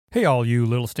Hey all you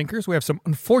little stinkers, we have some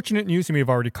unfortunate news you may have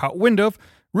already caught wind of.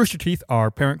 Rooster Teeth, our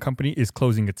parent company, is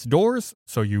closing its doors,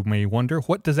 so you may wonder,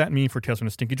 what does that mean for Tales from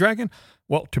the Stinky Dragon?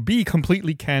 Well, to be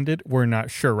completely candid, we're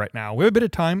not sure right now. We have a bit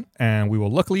of time, and we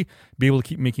will luckily be able to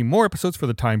keep making more episodes for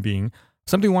the time being.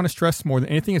 Something we want to stress more than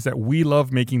anything is that we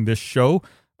love making this show.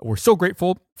 We're so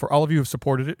grateful for all of you who have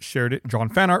supported it, shared it, drawn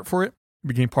fan art for it,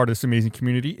 became part of this amazing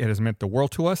community. It has meant the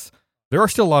world to us. There are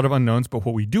still a lot of unknowns, but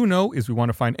what we do know is we want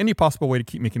to find any possible way to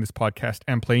keep making this podcast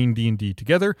and playing D&D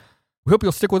together. We hope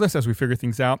you'll stick with us as we figure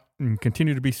things out and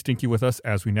continue to be stinky with us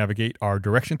as we navigate our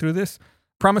direction through this.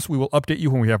 Promise we will update you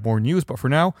when we have more news, but for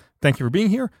now, thank you for being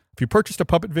here. If you purchased a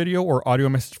puppet video or audio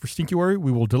message for Stinkyary,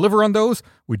 we will deliver on those.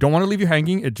 We don't want to leave you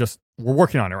hanging. We're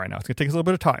working on it right now. It's going to take us a little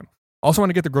bit of time. Also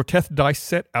want to get the Groteth dice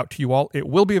set out to you all. It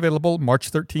will be available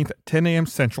March 13th at 10 a.m.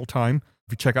 Central Time.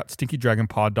 If you check out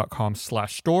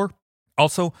stinkydragonpod.com/store.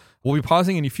 Also, we'll be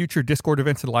pausing any future Discord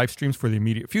events and live streams for the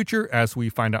immediate future as we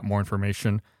find out more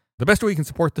information. The best way you can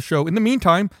support the show in the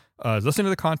meantime is listen to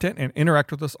the content and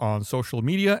interact with us on social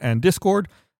media and Discord.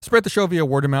 Spread the show via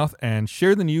word of mouth and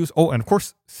share the news. Oh, and of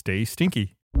course, stay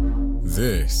stinky.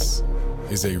 This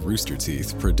is a Rooster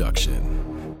Teeth production.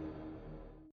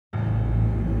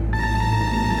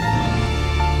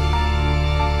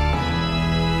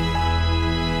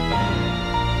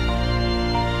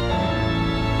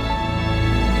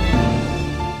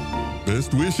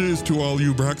 Best wishes to all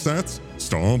you Braxats.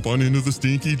 Stomp on into the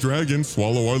Stinky Dragon,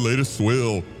 swallow our latest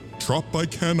swill. Trop I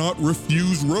cannot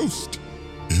refuse roast.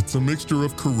 It's a mixture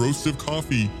of corrosive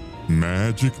coffee,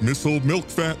 magic missile milk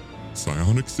fat,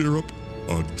 psionic syrup,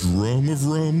 a drum of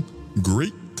rum,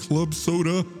 great club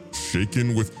soda,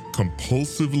 shaken with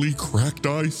compulsively cracked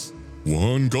ice.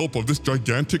 One gulp of this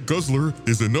gigantic guzzler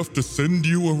is enough to send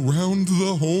you around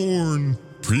the horn.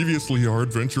 Previously, our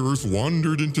adventurers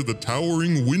wandered into the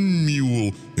towering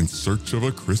windmule in search of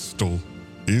a crystal.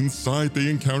 Inside, they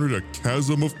encountered a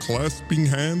chasm of clasping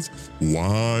hands,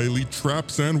 wily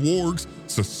traps and wargs,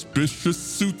 suspicious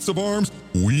suits of arms,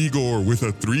 Uyghur with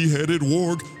a three-headed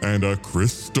warg, and a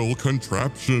crystal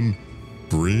contraption.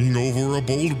 Bring over a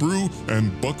bold brew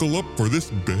and buckle up for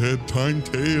this bedtime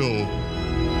tale.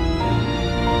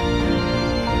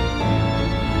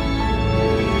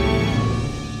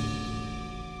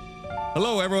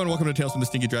 Hello, everyone. Welcome to Tales from the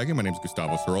Stinky Dragon. My name is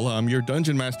Gustavo Sorolla. I'm your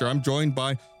Dungeon Master. I'm joined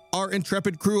by our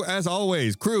intrepid crew, as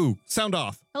always. Crew, sound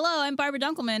off. Hello, I'm Barbara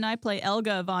Dunkelman. I play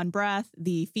Elga von Brath,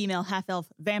 the female half-elf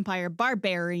vampire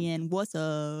barbarian. What's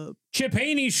up? Chip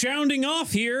Haney sounding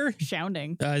off here.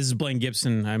 Sounding. This is Blaine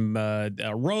Gibson. I'm a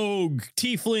rogue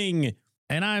tiefling.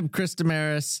 And I'm Chris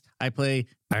Damaris. I play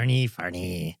Barney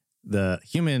Farney, the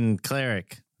human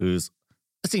cleric who's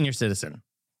a senior citizen.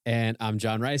 And I'm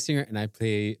John Reisinger, and I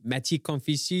play Mathieu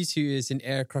Confucius, who is an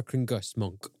Erkrokringos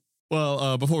monk.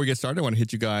 Well, before we get started, I want to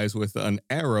hit you guys with an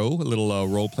arrow, a little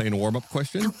role-playing warm-up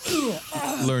question.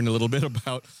 Learn a little bit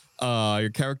about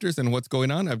your characters and what's going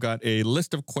on. I've got a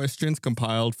list of questions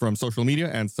compiled from social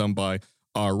media and some by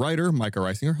our writer, Micah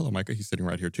Reisinger. Hello, Micah. He's sitting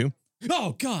right here, too.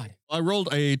 Oh, God. I rolled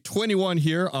a 21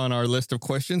 here on our list of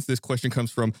questions. This question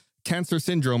comes from Cancer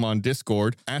Syndrome on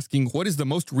Discord, asking, what is the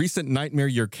most recent nightmare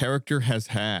your character has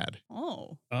had?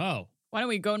 Oh. Oh. Why don't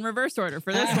we go in reverse order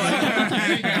for this one?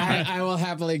 I will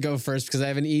happily go first because I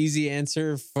have an easy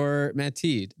answer for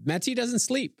Mathieu. Mathieu doesn't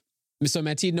sleep. So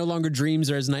Mathieu no longer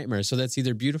dreams or has nightmares. So that's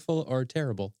either beautiful or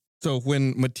terrible. So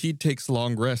when Mathieu takes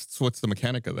long rests, what's the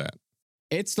mechanic of that?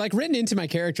 It's like written into my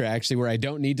character, actually, where I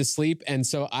don't need to sleep. And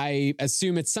so I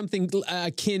assume it's something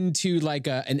akin to like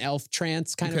an elf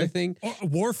trance kind of a thing.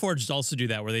 Warforged also do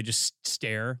that, where they just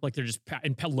stare, like they're just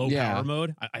in low power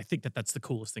mode. I think that's the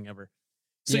coolest thing ever.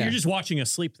 So you're just watching us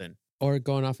sleep then? Or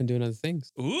going off and doing other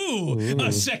things. Ooh.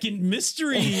 A second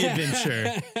mystery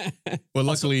adventure. Well,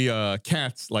 luckily,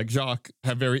 cats like Jacques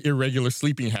have very irregular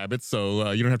sleeping habits, so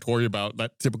you don't have to worry about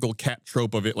that typical cat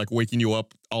trope of it, like waking you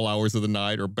up all hours of the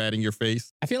night or batting your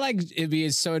face. I feel like it'd be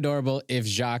so adorable if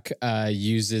Jacques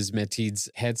uses Mathilde's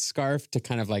headscarf to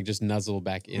kind of like just nuzzle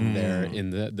back in there in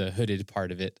the hooded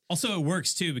part of it. Also, it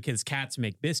works too because cats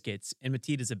make biscuits and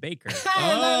Mathilde is a baker.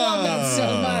 I love that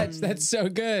so much. That's so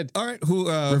good. All right, who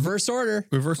reverse order.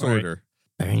 Reverse order.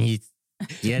 Barney,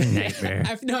 you had a nightmare.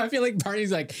 I feel like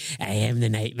Barney's like, I am the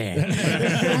nightmare.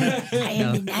 I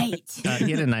am the night.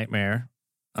 He had a nightmare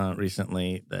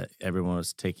recently that everyone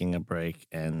was taking a break,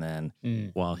 and then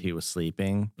while he was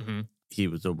sleeping, he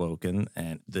was awoken,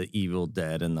 and the evil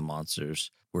dead and the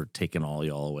monsters were taking all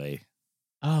y'all away.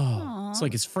 Oh, Aww. It's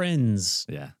like his friends.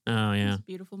 Yeah. Oh, yeah. It's a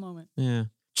beautiful moment. Yeah.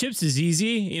 Chips is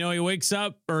easy. You know, he wakes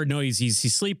up, or no,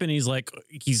 he's sleeping. He's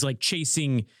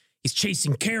chasing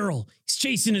Carol. He's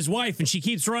chasing his wife, and she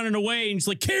keeps running away. And he's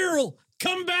like, Carol,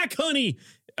 come back, honey.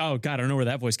 Oh God, I don't know where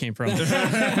that voice came from. in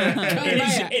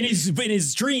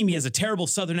his dream, he has a terrible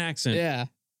Southern accent. Yeah.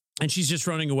 And she's just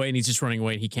running away, and he's just running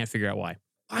away, and he can't figure out why.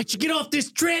 I should get off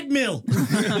this treadmill.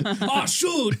 Oh,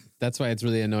 shoot. That's why it's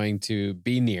really annoying to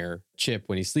be near Chip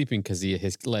when he's sleeping because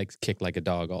his legs kick like a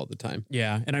dog all the time.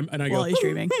 Yeah, and I go, While he's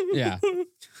dreaming. Yeah.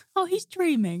 Oh, he's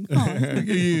dreaming. Oh.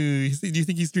 Do you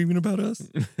think he's dreaming about us?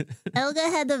 Elga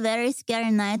had a very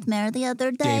scary nightmare the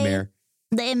other day.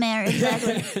 Daymare,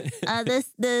 exactly.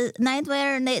 The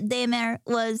nightmare daymare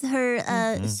was her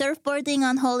surfboarding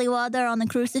on holy water on a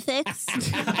crucifix,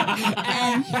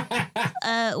 and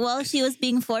while she was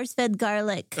being force-fed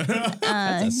garlic.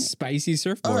 That's a spicy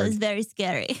surfboard. Oh, it was very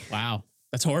scary. wow,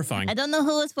 that's horrifying. I don't know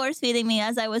who was force-feeding me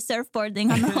as I was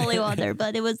surfboarding on the holy water,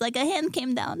 but it was like a hand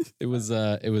came down. It was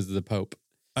the Pope.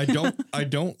 I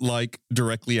don't like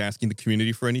directly asking the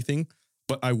community for anything,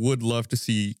 but I would love to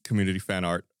see community fan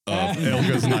art of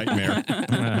Elga's nightmare.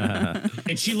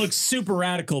 And she looks super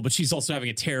radical, but she's also having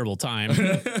a terrible time.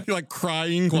 You're like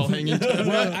crying while hanging.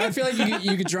 Well, I feel like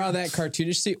you could draw that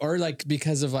cartoonishly, or like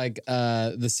because of like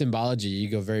the symbology, you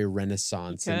go very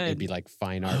Renaissance, and it'd be like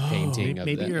fine art painting.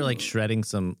 Maybe you're like shredding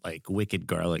some like wicked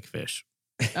garlic fish.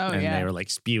 Oh, and yeah. they were like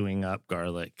spewing up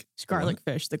garlic. Garlic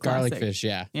fish, the classic. Garlic fish,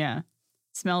 yeah. Yeah.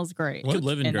 Smells great. Could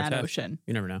live in that Grotef. ocean.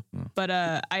 You never know. But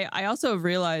I also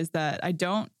realized that I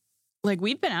don't, like,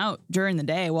 we've been out during the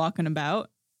day walking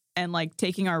about and like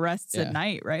taking our rests at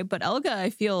night, right? But Elga, I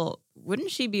feel,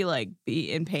 wouldn't she be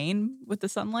in pain with the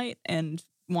sunlight and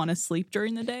want to sleep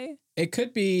during the day? It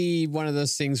could be one of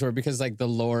those things where, because like the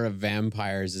lore of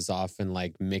vampires is often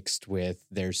like mixed with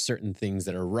there's certain things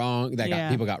that are wrong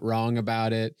that people got wrong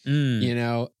about it, you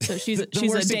know. So she's a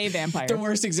day vampire. The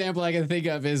worst example I can think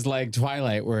of is like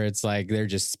Twilight, where it's like they're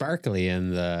just sparkly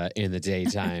in the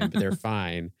daytime, but they're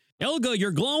fine. Elga,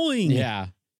 you're glowing. Yeah.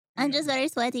 I'm just very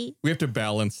sweaty. We have to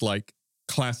balance like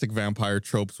classic vampire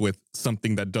tropes with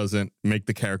something that doesn't make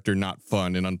the character not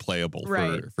fun and unplayable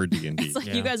for D&D. It's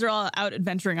like you guys are all out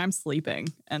adventuring. I'm sleeping,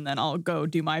 and then I'll go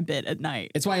do my bit at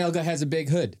night. It's why Elga has a big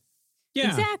hood. Yeah,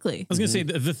 exactly. I was gonna say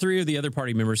the three of the other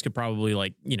party members could probably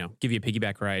give you a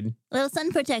piggyback ride. Well,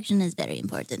 sun protection is very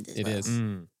important as well. It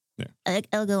is.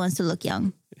 Elga wants to look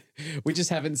young. We just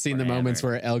haven't seen the moments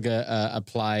where Elga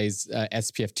applies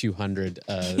SPF 200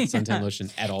 suntan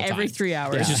lotion at all times. Every 3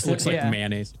 hours. It just looks like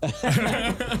mayonnaise.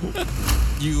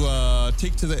 You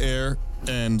take to the air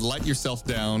and light yourself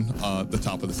down the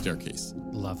top of the staircase.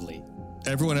 Lovely.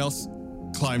 Everyone else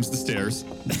climbs the stairs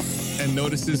and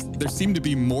notices there seem to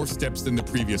be more steps than the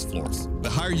previous floors. The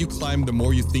higher you climb, the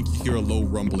more you think you hear a low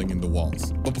rumbling in the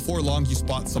walls. But before long, you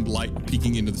spot some light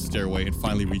peeking into the stairway and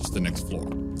finally reach the next floor.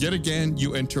 Yet again,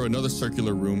 you enter another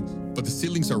circular room, but the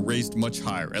ceilings are raised much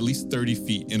higher, at least 30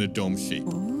 feet in a dome shape.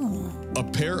 A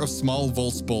pair of small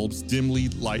Volts bulbs dimly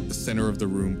light the center of the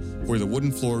room, where the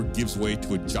wooden floor gives way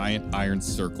to a giant iron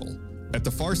circle. At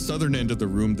the far southern end of the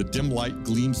room, the dim light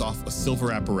gleams off a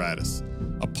silver apparatus,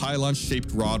 a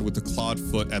pylon-shaped rod with a clawed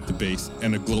foot at the base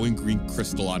and a glowing green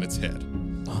crystal on its head.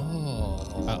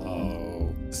 Oh.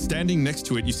 Uh-oh. Standing next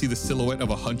to it, you see the silhouette of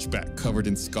a hunchback covered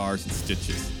in scars and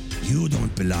stitches. You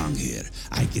don't belong here.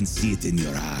 I can see it in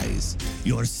your eyes.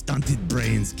 Your stunted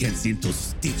brains can't seem to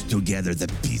stitch together the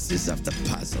pieces of the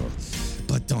puzzle.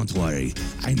 But don't worry,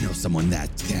 I know someone that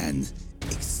can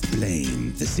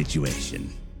explain the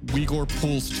situation. Uyghur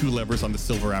pulls two levers on the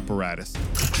silver apparatus.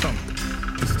 Chunk.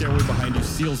 The stairway behind you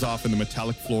seals off and the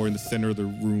metallic floor in the center of the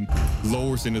room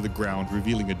lowers into the ground,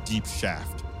 revealing a deep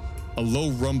shaft. A low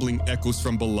rumbling echoes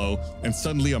from below, and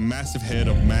suddenly a massive head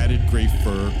of matted gray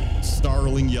fur,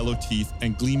 snarling yellow teeth,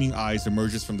 and gleaming eyes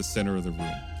emerges from the center of the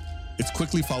room. It's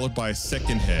quickly followed by a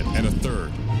second head and a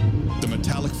third. The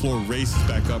metallic floor raises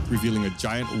back up, revealing a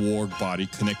giant warg body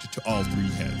connected to all three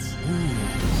heads.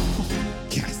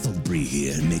 Castlebury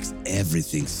here makes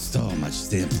everything so much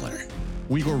simpler.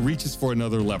 Uyghur reaches for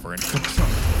another lever and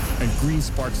ka-chunk, and green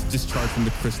sparks discharge from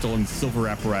the crystal and the silver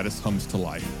apparatus hums to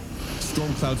life.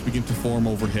 Storm clouds begin to form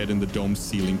overhead in the dome's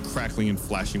ceiling, crackling and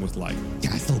flashing with light.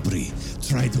 Castlebury,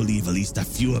 try to leave at least a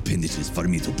few appendages for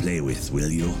me to play with, will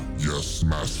you? Yes,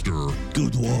 master.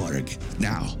 Good work.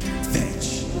 Now,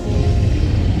 fetch.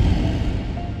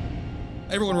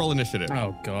 Everyone roll initiative.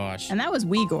 Oh, gosh. And that was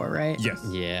Uyghur, right? Yes.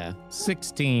 Yeah.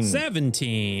 16.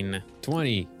 17.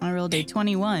 20. I rolled a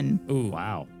 21. Ooh,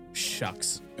 wow.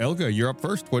 Shucks. Elga, you're up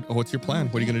first. What's your plan?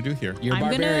 What are you going to do here? You're a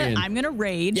barbarian. I'm gonna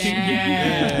rage.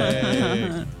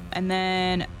 Yeah. And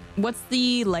then what's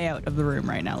the layout of the room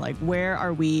right now? Like, where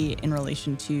are we in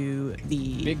relation to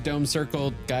the Big dome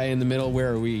circle guy in the middle.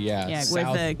 Where are we? Yeah. South,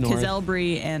 with the north.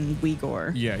 Kazelbri and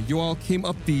Uyghur? Yeah, you all came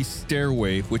up the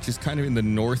stairway, which is kind of in the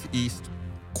northeast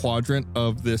quadrant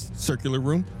of this circular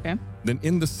room. Okay. Then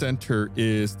in the center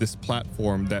is this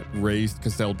platform that raised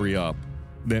Cazelbri up.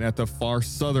 Then at the far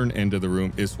southern end of the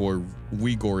room is where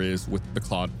Uyghur is with the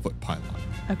clawed foot pylon.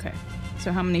 Okay.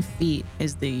 So how many feet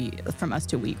is from us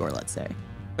to Uyghur, let's say?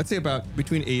 I'd say about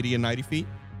between 80 and 90 feet.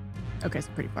 Okay, so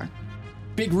pretty far.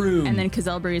 Big room. And then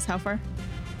Cazelbri is how far?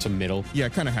 To middle. Yeah,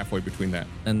 kind of halfway between that.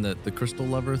 And the crystal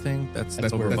lover thing, that's down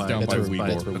by Uyghur.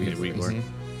 That's where Uyghur.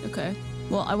 Okay.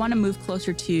 Well, I want to move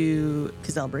closer to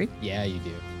Cazelbri. Yeah, you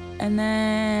do. And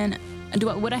then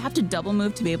would I have to double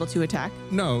move to be able to attack?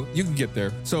 No, you can get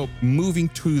there. So moving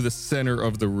to the center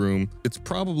of the room, it's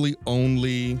probably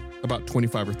only about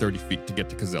 25 or 30 feet to get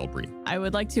to Cazelbri. I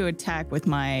would like to attack with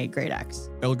my great axe.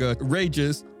 Elga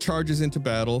rages, charges into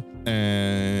battle,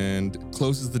 and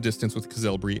closes the distance with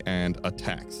Cazelbri and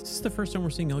attacks. Is this the first time we're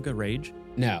seeing Elga rage?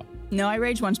 No. No, I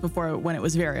raged once before when it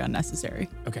was very unnecessary.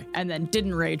 Okay. And then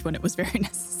didn't rage when it was very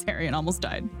necessary and almost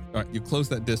died. All right, you close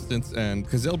that distance, and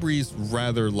Cazelbri's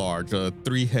rather large, a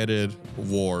 3-headed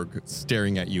warg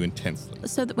staring at you intensely.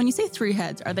 So when you say 3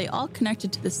 heads, are they all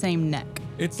connected to the same neck?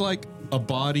 It's like a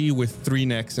body with 3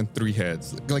 necks and 3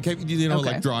 heads. Like,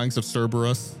 like drawings of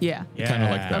Cerberus? Yeah. Kind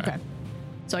of like that. Okay.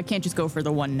 So I can't just go for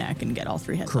the one neck and get all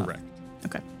 3 heads Correct. off.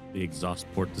 Okay. The exhaust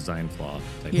port design flaw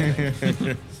type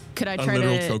thing. Could I A try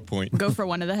literal to choke point. go for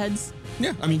one of the heads?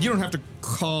 Yeah, I mean, you don't have to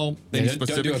call any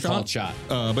specific don't do a shot. called shot.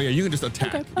 But yeah, you can just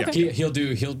attack. Okay, Yeah.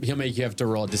 okay. He'll make you have to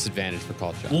roll a disadvantage for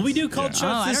called shots. Will we do called shots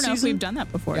I this don't know if season? we've done that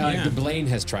before. Yeah. Blaine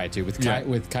has tried to with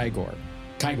Kygor.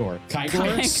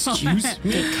 Kygor. Excuse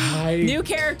me. New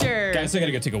character. Guys, I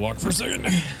gotta go take a walk for a second.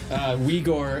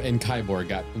 Uyghur and Kygor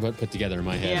got put together in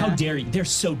my head. Yeah. How dare you? They're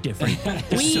so different. They're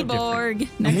so different. Weeborg.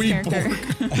 Next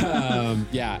character.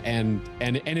 Yeah, and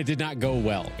it did not go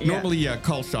well. Normally, yeah,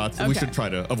 call shots. We Okay. should try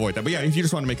to avoid that. But yeah, if you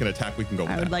just want to make an attack, we can go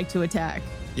with I that. would like to attack.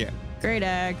 Yeah. Great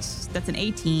axe. That's an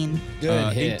 18.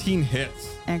 Good hit. 18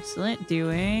 hits. Excellent.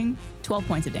 Doing 12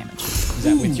 points of damage. Is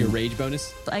that with your rage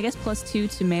bonus? I guess +2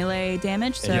 to melee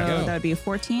damage, so There you go. that would be a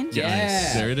 14.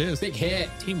 Yeah. There it is. Big hit.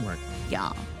 Teamwork.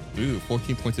 Yeah. Ooh,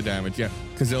 14 points of damage. Yeah.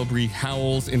 Cazelbri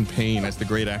howls in pain as the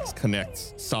great axe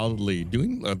connects solidly,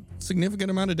 doing a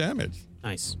significant amount of damage.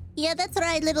 Nice. Yeah, that's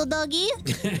right, little doggy.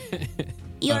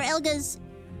 You're Elga's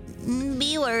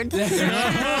B word.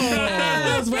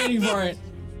 I was waiting for it.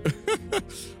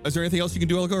 Is there anything else you can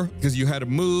do, Elgar? Because you had a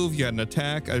move, you had an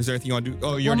attack. Is there anything you want to do?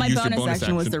 Oh, you Well, already my used your bonus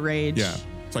action was the rage. Yeah.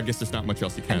 So I guess there's not much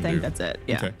else you can I think do. that's it.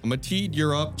 Yeah. Okay. Mateed,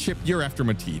 you're up. Chip, you're after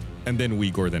Mateed. And then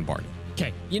Uyghur, then Barney.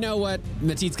 Okay. You know what?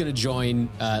 Mateed's gonna join.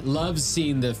 Loves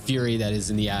seeing the fury that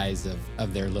is in the eyes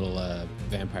of their little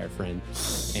vampire friend,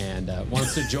 and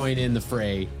wants to join in the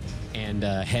fray, and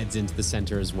heads into the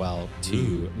center as well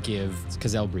to give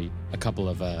Cazelbri a couple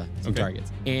of some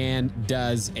targets, and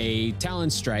does a talon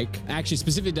strike. Actually,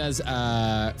 specifically does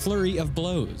flurry of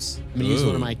blows. I'm gonna use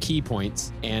one of my key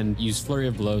points and use flurry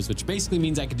of blows, which basically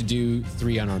means I get to do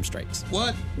 3 unarmed strikes.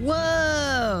 What?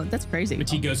 Whoa, that's crazy. But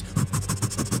he goes.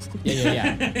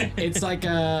 Yeah. It's like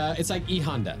E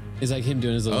Honda. It's like him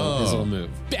doing his little move.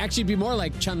 Actually, it'd be more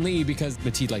like Chun-Li because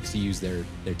Mateed likes to use their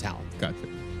talent. Gotcha.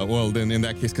 Well, then in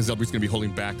that case, Cazelbri's going to be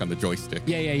holding back on the joystick.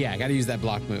 Yeah. I got to use that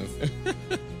block move.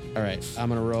 All right, I'm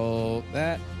gonna roll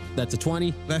that. That's a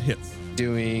 20. That hits.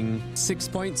 Doing 6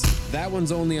 points. That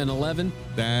one's only an 11.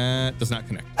 That does not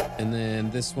connect. And then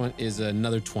this one is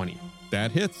another 20.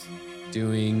 That hits.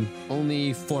 Doing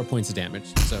only 4 points of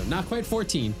damage. So not quite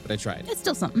 14, but I tried. It's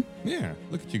still something. Yeah,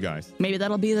 look at you guys. Maybe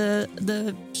that'll be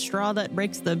the straw that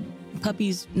breaks the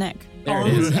puppy's neck. There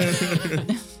it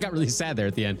is. Got really sad there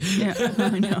at the end. Yeah,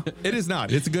 I know. It is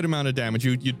not. It's a good amount of damage.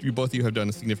 You both of you have done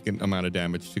a significant amount of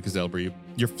damage to Cazelbri.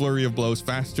 Your flurry of blows,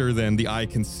 faster than the eye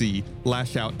can see,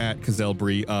 lash out at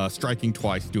Cazelbri, striking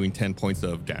twice, doing 10 points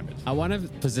of damage. I want to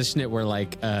position it where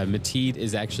like Mateed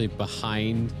is actually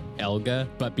behind Elga,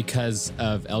 but because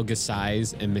of Elga's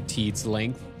size and Mateed's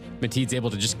length, Mateed's able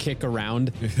to just kick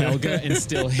around Elga and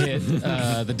still hit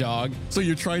the dog. So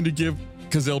you're trying to give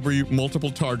Cazelbri multiple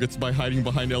targets by hiding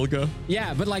behind Elga?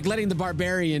 Yeah, but like letting the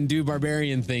barbarian do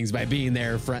barbarian things by being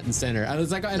there front and center. I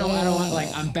was like, I don't want, like,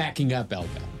 I'm backing up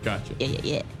Elga. Gotcha.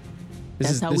 Yeah.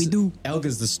 That's how we do.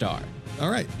 Elga's the star. All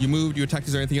right, you moved, you attacked.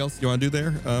 Is there anything else you want to do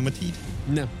there, Mateed?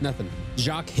 No, nothing.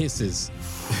 Jacques hisses.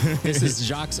 This is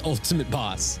Jacques' ultimate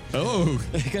boss. Oh.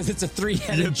 Because it's a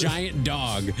 3-headed giant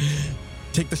dog.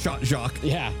 Take the shot, Jacques.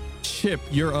 Yeah. Chip,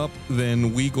 you're up,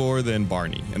 then Uyghur, then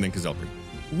Barney, and then Cazelbri.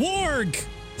 Warg!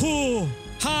 Oh,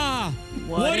 Ha!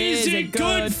 What is it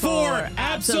good for?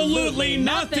 Absolutely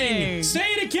nothing. Say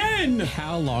it again.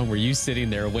 How long were you sitting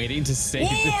there waiting to say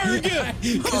Worg?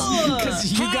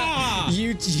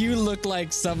 Because you look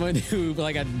like someone who,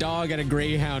 like a dog at a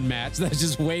greyhound match that's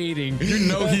just waiting. You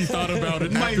know he thought about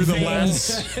it after the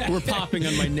last. We're popping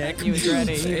on my neck. He was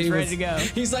ready. He was ready to go.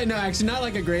 He's like, no, actually, not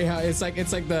like a greyhound. It's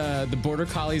like the border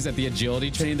collies at the agility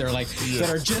training. They're like that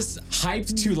are just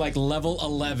hyped to like level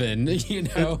 11. You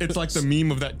know, it's like the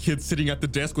meme of that kid sitting at the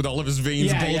desk with all of his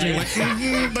veins bulging,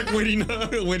 like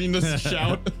waiting to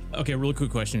shout. Okay, real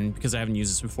quick question because I haven't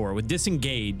used this before. With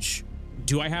disengage,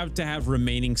 do I have to have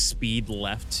remaining speed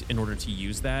left in order to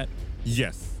use that?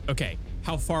 Yes. Okay.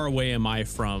 How far away am I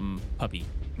from Puppy?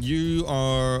 You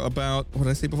are about, what did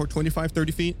I say before, 25,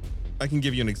 30 feet? I can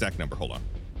give you an exact number. Hold on.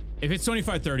 If it's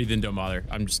 25, 30, then don't bother.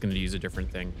 I'm just going to use a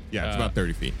different thing. Yeah, it's about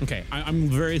 30 feet. Okay. I'm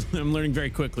learning very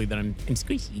quickly that I'm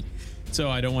squishy. So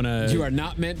I don't want to. You are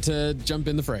not meant to jump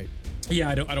in the fray. Yeah,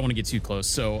 I don't want to get too close.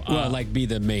 So like be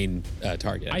the main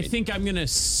target. I think I'm gonna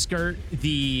skirt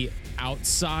the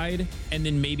outside and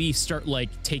then maybe start like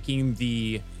taking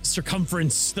the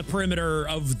circumference, the perimeter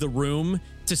of the room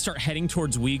to start heading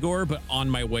towards Uyghur. But on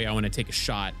my way, I want to take a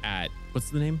shot at what's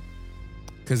the name?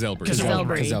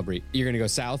 Kazelbri. You're gonna go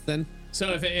south then.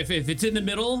 So if it's in the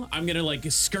middle, I'm gonna like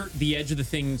skirt the edge of the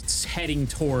thing heading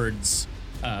towards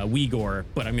Uyghur,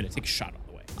 but I'm gonna take a shot on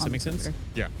the way. Does that make sense?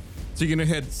 Yeah. So you're gonna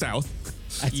head south.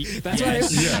 That's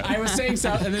why I was saying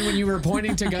south, and then when you were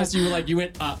pointing to Gus, you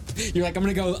went up. You're like, I'm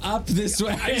gonna go up this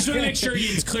way. I just want to make sure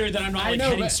it's clear that I'm not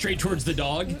heading straight towards the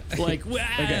dog. Like,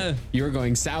 okay. You're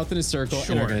going south in a circle,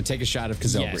 and we're gonna take a shot of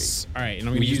Kazelbri. Yes. All right, and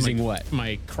I'm gonna use using what?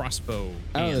 My crossbow.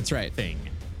 Oh, that's right. Thing.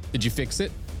 Did you fix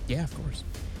it? Yeah, of course.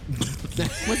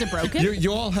 Was it broken?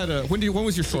 You all had a when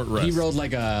was your short rest? He rolled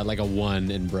like a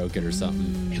 1 and broke it or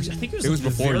something. I think it was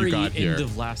before you got here. End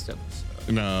of last episode.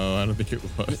 No, I don't think it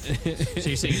was. So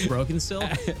you're saying it's broken still?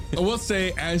 I will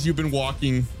say, as you've been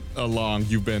walking along,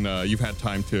 you've had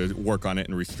time to work on it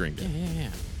and restring it. Yeah.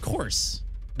 Of course.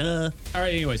 All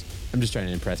right. Anyways, I'm just trying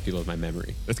to impress people with my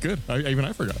memory. That's good.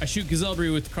 I forgot. I shoot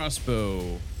Kazelbri with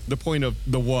crossbow. The point of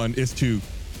the one is to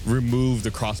remove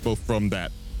the crossbow from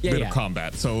that bit of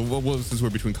combat. So since we're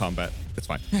between combat, it's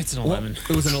fine. It's an 11.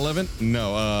 It was an 11?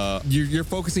 No, you're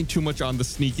focusing too much on the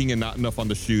sneaking and not enough on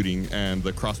the shooting, and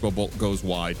the crossbow bolt goes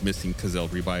wide, missing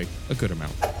Kazelbri by a good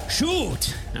amount.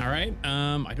 Shoot! All right.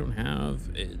 I don't have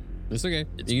it. It's okay.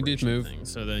 You can just move.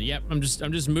 So then, yep. I'm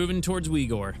just moving towards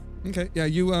Uyghur. Okay. Yeah.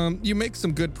 You make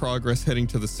some good progress heading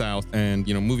to the south, and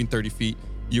moving 30 feet,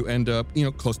 you end up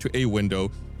close to a window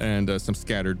and some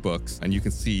scattered books, and you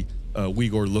can see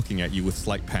Uyghur looking at you with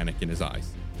slight panic in his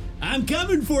eyes. I'm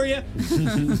coming for you.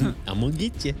 I'm gonna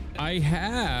get you. I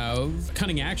have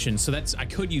cunning action, so I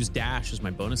could use dash as my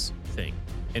bonus thing,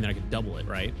 and then I could double it,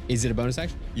 right? Is it a bonus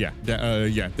action? Yeah,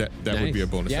 that would be a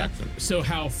bonus action. So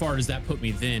how far does that put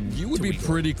me then? You would be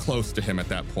pretty close to him at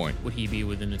that point. Would he be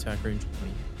within attack range of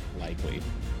me? Likely.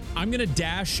 I'm gonna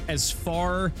dash as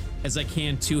far as I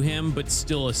can to him, but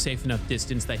still a safe enough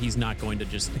distance that he's not going to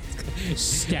just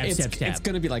stab. It's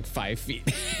gonna be like 5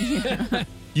 feet.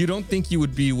 You don't think you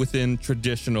would be within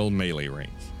traditional melee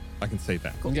range? I can say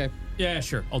that. Okay. Yeah,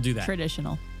 sure. I'll do that.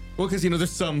 Traditional. Well, because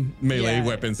there's some melee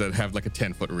weapons that have like a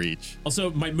 10-foot reach. Also,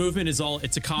 my movement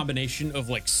it's a combination of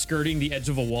like skirting the edge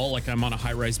of a wall, like I'm on a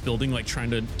high-rise building, like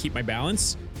trying to keep my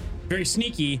balance. Very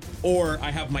sneaky, or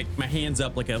I have my hands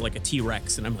up like a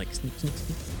T-Rex, and I'm like sneak.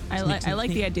 I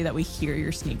like the idea that we hear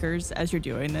your sneakers as you're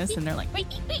doing this, and they're like,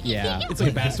 yeah, it's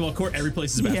like a basketball court. Every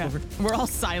place is a basketball court. We're all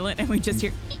silent, and we just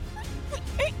hear.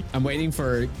 I'm waiting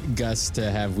for Gus to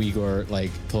have Uyghur like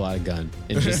pull out a gun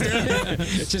and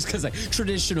just because like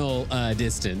traditional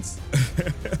distance.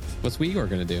 What's Uyghur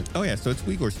gonna do? Oh yeah, so it's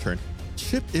Uyghur's turn.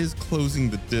 Chip is closing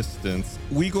the distance.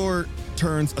 Uyghur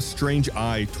turns a strange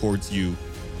eye towards you,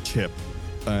 Chip,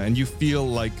 and you feel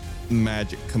like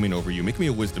magic coming over you. Make me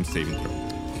a wisdom saving throw.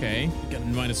 Okay, got a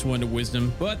 -1 to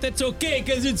wisdom, but that's okay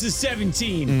because it's a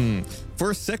 17.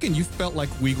 For a second, you felt like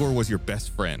Uyghur was your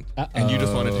best friend, and you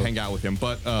just wanted to hang out with him,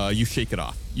 but you shake it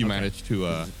off. You managed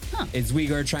to... Is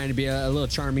Uyghur trying to be a little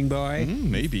charming boy?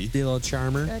 Maybe. Be a little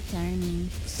charmer? So charming.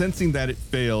 Sensing that it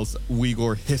fails,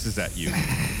 Uyghur hisses at you.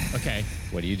 Okay.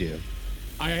 What do?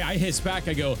 I hiss back.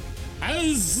 I go...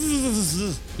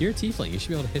 You're a tiefling. You should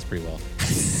be able to hiss pretty well.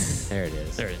 There it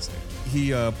is. There it is.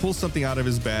 He pulls something out of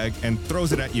his bag and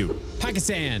throws it at you.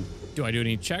 Pakistan. Do I do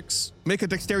any checks? Make a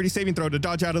dexterity saving throw to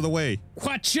dodge out of the way.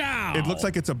 Kwachow! It looks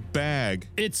like it's a bag.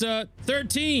 It's a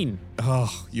 13.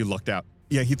 Oh, you lucked out.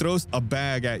 Yeah, he throws a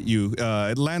bag at you.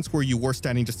 It lands where you were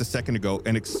standing just a second ago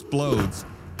and explodes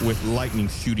with lightning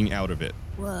shooting out of it.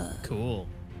 Whoa. Cool.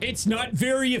 It's not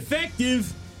very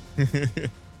effective.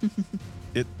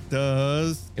 It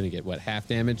does. Gonna get what, half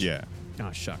damage? Yeah.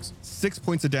 Oh, shucks. 6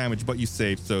 points of damage, but you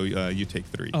saved, so you take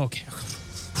 3. Okay.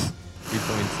 3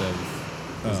 points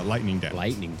of lightning damage.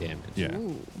 lightning damage. Yeah.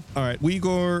 All right.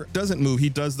 Uyghur doesn't move. He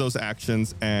does those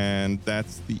actions, and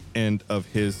that's the end of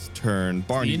his turn.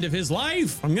 Barney. The end of his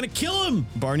life. I'm gonna kill him.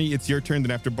 Barney, it's your turn.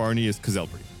 Then after Barney is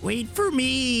Kazelbri. Wait for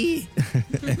me.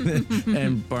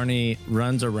 And Barney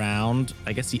runs around,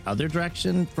 I guess, the other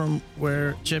direction from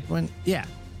where Chip went. Yeah.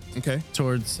 Okay.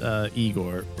 Towards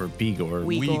Igor or Bigor.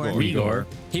 Uyghur.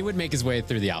 He would make his way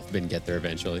through the alphabet and get there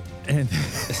eventually. And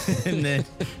then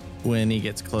when he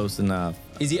gets close enough.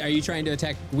 Are you trying to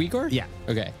attack Uyghur? Yeah.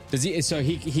 Okay. Does he? So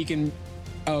he can.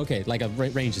 Oh, okay. Like a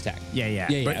range attack. Yeah.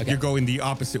 But okay. you're going the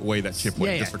opposite way that Chip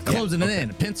went. Yeah. Just for Closing it in.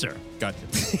 A pincer. Gotcha.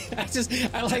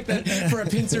 I like that for a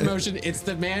pincer motion. It's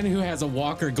the man who has a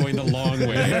walker going the long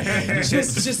way.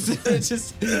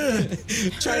 just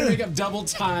trying to make up double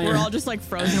time. We're all just like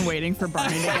frozen waiting for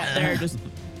Barney to get there. Just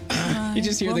you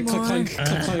just hear the click clunk.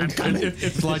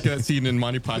 It's like a scene in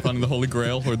Monty Python and the Holy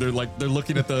Grail where they're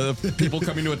looking at the people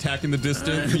coming to attack in the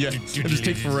distance. Yeah, it just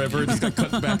takes forever. It just got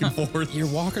cut back and forth. Your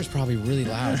walker's probably really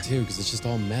loud too because it's just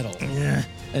all metal. Yeah.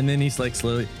 And then he's like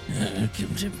slowly,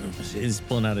 he's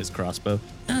pulling out his crossbow.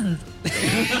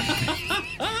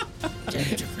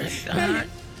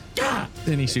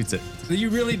 Then he shoots it. You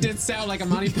really did sound like a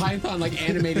Monty Python like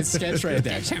animated sketch right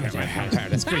there.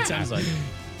 That's great sounds like.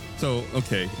 So,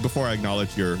 okay, before I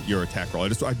acknowledge your attack roll,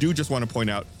 I do just want to point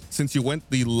out, since you went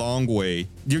the long way,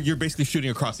 you're basically shooting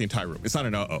across the entire room. It's not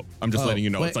an uh-oh. I'm just letting you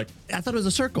know. Wait, it's like, I thought it was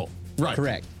a circle. right.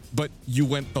 Correct. But you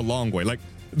went the long way. Like,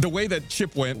 the way that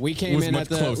Chip went We came was in much at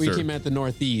the closer.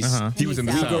 northeast. He was in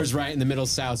the Igor's south. right in the middle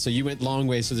south, so you went long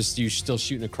way. So you're still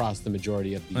shooting across the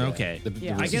majority of the. Okay.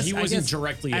 Yeah. I guess he wasn't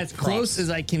directly as across. close as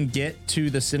I can get to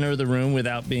the center of the room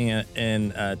without being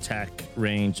in attack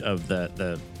range of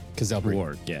the Kazelbri.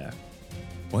 ward. Yeah.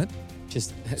 What?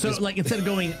 Just Like instead of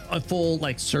going a full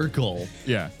like circle,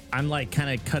 Yeah. I'm like kind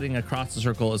of cutting across the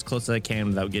circle as close as I can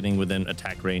without getting within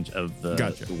attack range of the,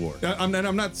 Gotcha. the ward. I'm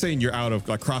not saying you're out of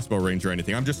like crossbow range or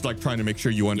anything. I'm just like trying to make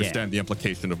sure you understand the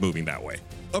implication of moving that way.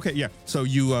 Okay, yeah. So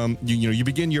you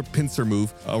begin your pincer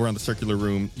move around the circular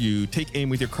room. You take aim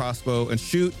with your crossbow and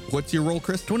shoot. What's your roll,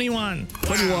 Chris? 21.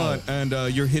 21.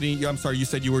 And you're hitting. I'm sorry. You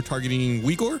said you were targeting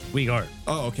Uyghur? Uyghur.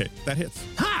 Oh, okay. That hits.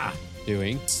 Ha!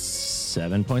 doing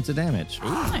 7 points of damage.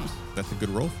 Nice. That's a good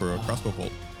roll for a crossbow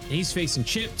bolt. He's facing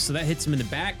Chip, so that hits him in the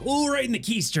back. Oh, right in the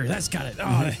keister. That's got it.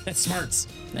 Oh, that's smarts.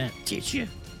 That teach you.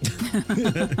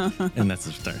 And that's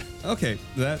his turn. Okay,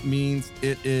 that means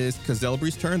it is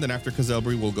Kazelbri's turn. Then after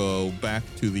Kazelbri, we'll go back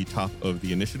to the top of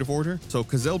the initiative order. So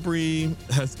Kazelbri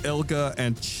has Elga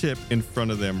and Chip in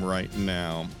front of them right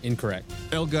now. incorrect.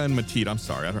 Elga and Matit, I'm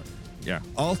sorry. Yeah.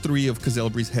 All three of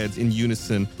Kazelbri's heads in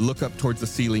unison look up towards the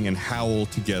ceiling and howl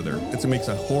together. It makes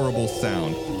a horrible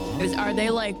sound. Are they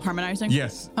like harmonizing?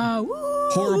 Yes. Woo!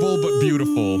 Horrible but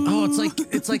beautiful. Oh,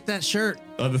 it's like that shirt.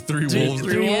 The three wolves.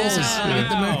 Three wolves.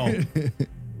 Wow.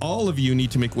 All of you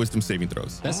need to make wisdom saving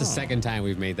throws. That's the second time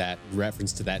we've made that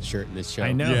reference to that shirt in this show.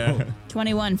 I know. Yeah.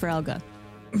 21 for Elga.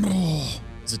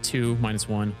 It's a 2 minus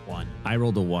 1, 1. I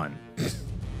rolled a 1.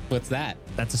 What's that?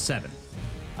 That's a 7.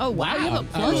 Oh, wow. You have a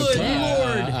plus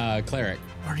 10. Cleric.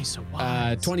 Barney's so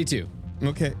wise. 22.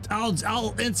 Okay.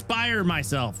 I'll inspire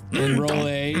myself. And roll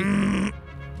a.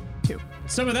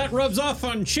 Some of that rubs off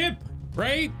on Chip,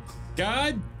 right?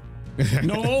 God?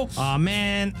 No? Oh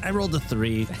man, I rolled a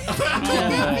 3. so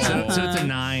it's a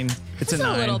 9. It's a It's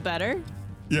 9. a little better.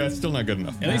 Yeah, it's still not good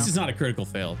enough. At least it's not a critical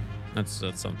fail. That's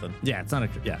something. Yeah, it's not a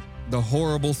yeah. The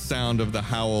horrible sound of the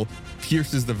howl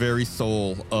pierces the very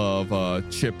soul of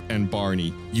Chip and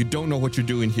Barney. You don't know what you're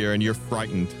doing here, and you're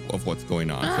frightened of what's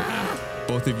going on. So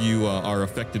both of you are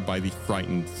affected by the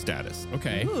frightened status.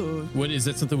 Okay. Ooh. What is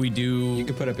that something we do? You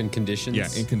can put up in conditions. Yeah,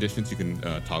 in conditions, you can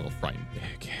toggle frightened.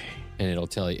 Okay. And it'll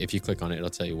tell you, if you click on it, it'll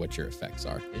tell you what your effects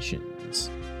are. Missions.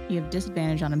 You have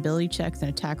disadvantage on ability checks and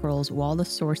attack rolls while the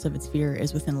source of its fear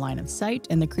is within line of sight,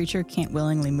 and the creature can't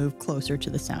willingly move closer to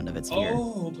the sound of its fear.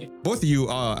 Oh, okay. Both of you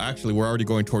actually were already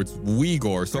going towards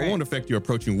Uyghur, so it Right. won't affect you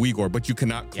approaching Uyghur, but you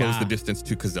cannot close Yeah. the distance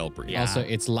to Kazelbri. Yeah. Also,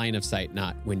 it's line of sight,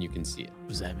 not when you can see it. What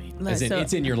does that mean? As in, So-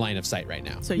 it's in your line of sight right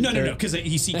now. So No, because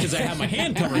I have my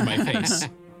hand covering my face.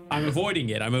 I'm avoiding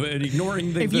it. I'm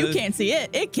ignoring the. if you can't see it,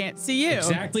 it can't see you.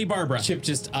 Exactly, Barbara. Chip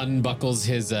just unbuckles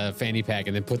his fanny pack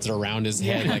and then puts it around his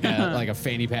head like a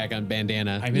fanny pack on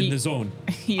bandana. I'm in the zone.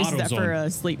 He uses that Auto for zone.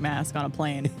 a sleep mask on a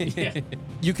plane. Yeah.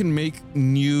 You can make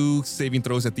new saving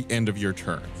throws at the end of your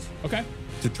turn. Okay.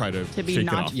 to try to be shake it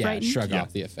not off. Yeah, frightened? shrug Yeah.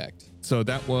 off the effect. So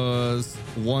that was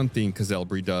one thing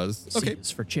Kazelbri does. C Okay. is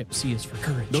for chip. C is for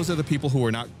courage. Those are the people who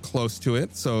are not close to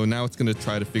it. So now it's going to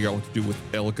try to figure out what to do with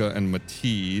Elga and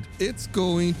Mateed. It's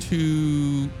going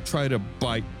to try to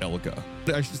bite Elga.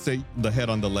 I should say the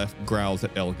head on the left growls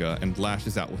at Elga and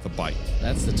lashes out with a bite.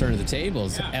 That's the turn of the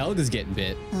tables. Elga's getting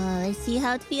bit. Let's see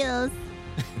how it feels.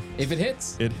 If it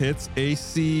hits. It hits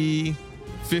AC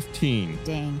 15.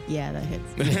 Dang. Yeah, that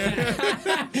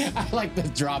hits. I like the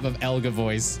drop of Elga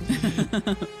voice.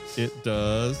 It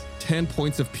does 10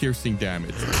 points of piercing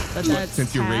damage. But that's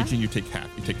Since you're half? raging, you take half.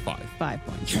 You take 5. 5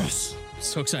 points. Yes.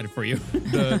 So excited for you.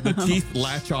 The teeth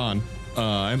latch on.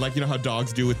 And like, you know how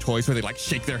dogs do with toys where they like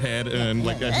shake their head and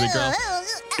like as they growl?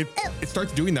 It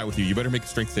starts doing that with you. You better make a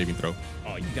strength saving throw.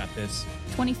 Oh, you got this.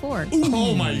 24.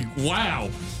 Oh my, wow.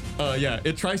 Yeah,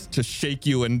 it tries to shake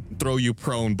you and throw you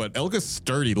prone, but Elga's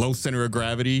sturdy, low center of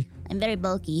gravity. I'm very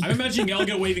bulky. I'm imagining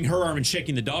Elga waving her arm and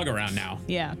shaking the dog around now.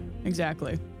 Yeah,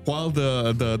 exactly. While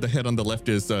the head on the left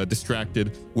is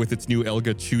distracted with its new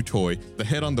Elga chew toy, the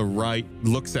head on the right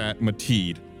looks at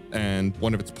Mateed, and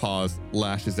one of its paws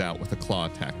lashes out with a claw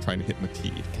attack, trying to hit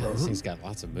Mateed. God, this thing's got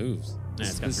lots of moves. Yeah,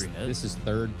 it's got 3 heads. This is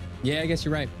third. Yeah, I guess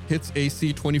you're right. Hits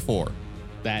AC 24.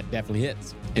 That definitely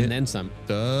hits. And then some.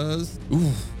 Does...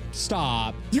 Ooh.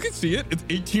 Stop. You can see it. It's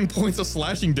 18 points of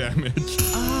slashing damage.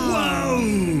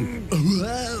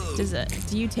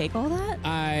 Do you take all that?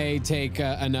 I take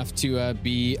enough to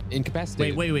be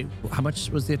incapacitated. Wait. How much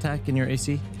was the attack in your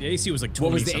AC? The AC was like 20.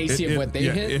 What was the AC of what they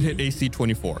hit? It hit AC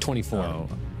 24. 24. Oh,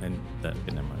 and that,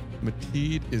 never mind.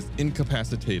 Mateed is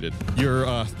incapacitated. Your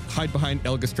hide behind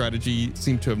Elga strategy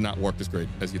seemed to have not worked as great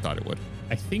as you thought it would.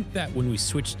 I think that when we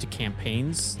switched to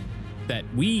campaigns, that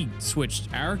we switched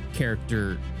our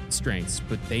character strengths,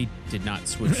 but they did not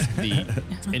switch the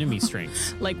enemy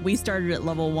strengths. Like we started at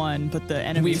level 1, but the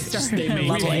enemy started at made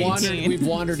level changes. 18. We've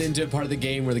wandered into a part of the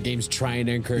game where the game's trying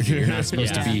to encourage you. You're not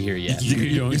supposed to be here yet.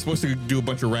 You're supposed to do a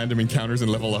bunch of random encounters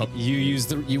and level up.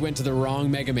 You went to the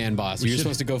wrong Mega Man boss. You're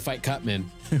supposed to go fight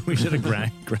Cutman. We should have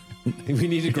grind. We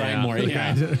need to grind more.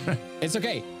 Yeah. It's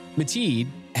okay. Mateed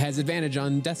has advantage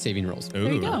on death saving rolls There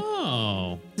you go.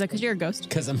 Oh. Is that because you're a ghost?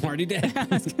 because I'm already dead. I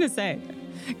was going to say,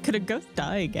 could a ghost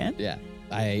die again? Yeah.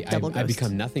 I Double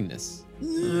become nothingness.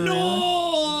 No!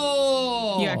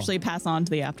 You actually pass on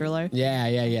to the afterlife?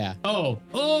 Yeah. Oh,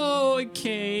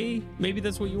 okay. Maybe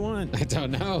that's what you want. I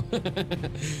don't know.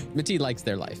 Mateed likes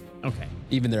their life, Okay.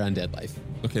 even their undead life.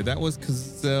 Okay, that was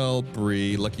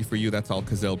Kazelbri. Lucky for you, that's all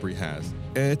Kazelbri has.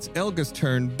 It's Elga's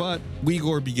turn, but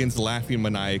Uyghur begins laughing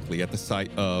maniacally at the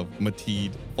sight of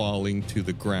Mateed falling to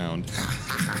the ground.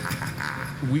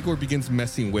 Uyghur begins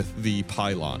messing with the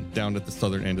pylon down at the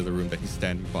southern end of the room that he's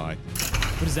standing by.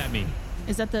 What does that mean?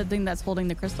 Is that the thing that's holding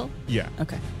the crystal? Yeah.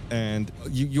 Okay. And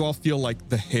you all feel like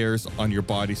the hairs on your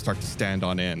body start to stand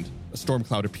on end. A storm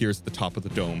cloud appears at the top of the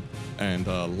dome, and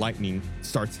lightning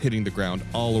starts hitting the ground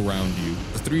all around you.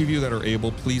 The 3 of you that are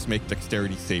able, please make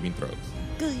dexterity saving throws.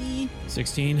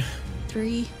 16.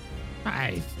 3.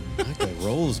 5. Okay,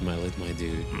 rolls, my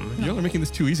dude. Y'all are making this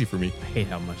too easy for me. I hate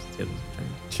how much the tables are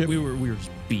turning. Chip. We were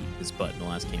just beating his butt in the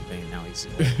last campaign. Now he's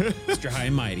Mr. High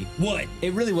and Mighty. What?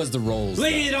 It really was the rolls.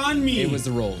 Lay it on me. It was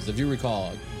the rolls. If you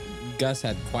recall, Gus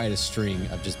had quite a string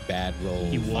of just bad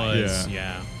rolls. He was.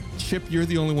 Yeah. Chip, you're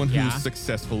the only one who Yeah.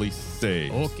 successfully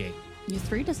saved. Okay. Your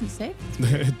 3 doesn't save?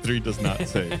 3 does not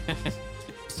save.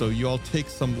 So you all take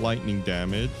some lightning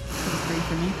damage. 3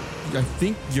 for me. I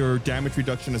think your damage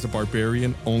reduction as a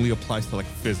barbarian only applies to like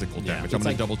physical Yeah. damage. It's I'm going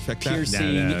like to double check that.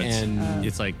 piercing it's- and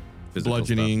It's like physical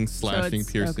Bludgeoning, stuff. slashing,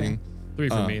 it's- piercing. okay. 3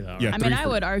 for me, though. Yeah, I 3 mean, I for-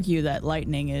 would argue that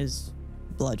lightning is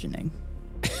bludgeoning.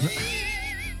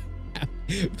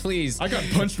 please I got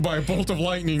punched by a bolt of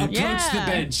lightning. approach the Yeah.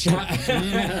 bench.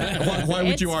 Why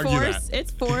would you argue force.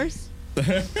 It's force.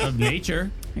 Of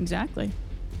nature. Exactly.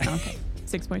 Okay.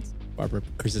 6 points. Barbara,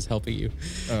 Chris is helping you.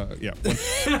 Yeah.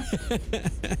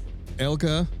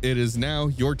 Elga, it is now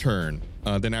your turn.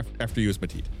 Then after you is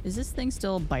Mateed. Is this thing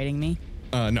still biting me?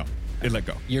 No, it let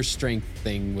go. Your strength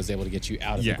thing was able to get you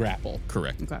out of Yeah. the grapple.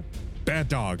 Correct. Okay. Bad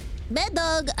dog. Bad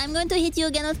dog, I'm going to hit you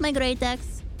again with my great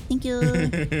axe. Thank you.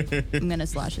 I'm going to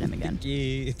slash at him again.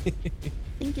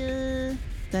 Thank you.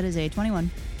 That is a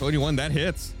 21. 21, that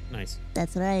hits. Nice.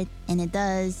 That's right. And it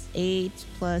does. 8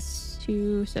 plus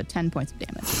 2, so 10 points of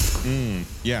damage.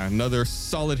 Yeah, another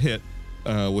solid hit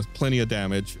with plenty of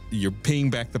damage. You're paying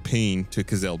back the pain to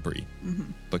Kazelbri.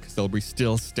 But Kazelbri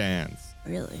still stands.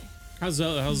 Really? How's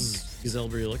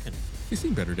Gazelbri looking? You've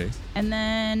seen better days. And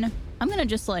then I'm going to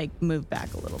just like move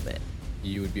back a little bit.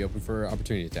 You would be open for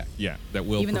opportunity attack. Yeah, that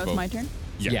will Even though provoke. it's my turn?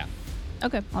 Yeah.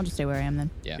 Okay, I'll just stay where I am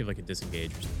then. Yeah. Give like a disengage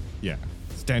or something. Yeah.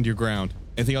 stand your ground.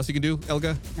 Anything else you can do,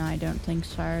 Elga? No, I don't think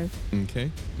so. Okay.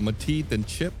 Mateed, then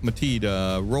Chip. Mateed,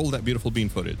 roll that beautiful bean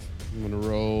footage. I'm going to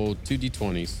roll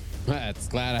 2d20s. That's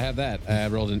glad I have that. I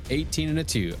rolled an 18 and a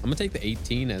 2. I'm going to take the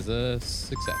 18 as a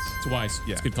success. It's wise.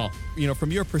 Yeah. It's a good call. You know,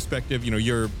 from your perspective, you know,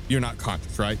 you're not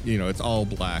conscious, right? You know, it's all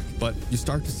black, but you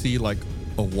start to see like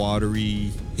a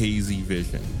watery, hazy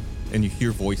vision, and you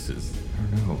hear voices.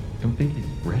 I don't know. Don't think he's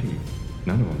ready.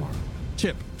 None of them are.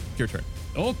 Chip, your turn.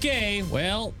 Okay,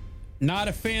 well, not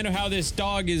a fan of how this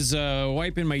dog is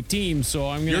wiping my team, so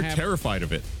I'm going to You're terrified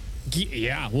of it.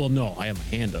 Yeah, well, no, I have my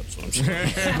hand up, so I'm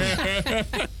sorry.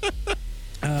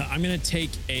 I'm going to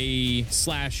take a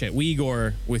slash at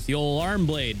Uyghur with the old arm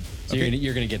blade. So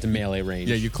you're gonna get to melee range.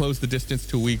 Yeah, you close the distance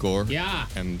to Uyghur. Yeah.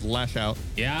 And lash out.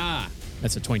 Yeah.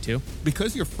 That's a 22.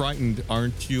 Because you're frightened,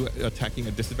 aren't you attacking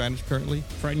at disadvantage currently?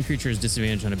 Frightened creature is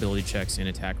disadvantaged on ability checks and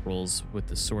attack rolls with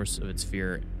the source of its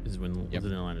fear is when within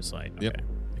the line of sight. Okay. Yep.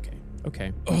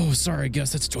 Okay. Oh, sorry,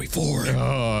 Gus. That's a 24.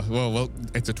 Well,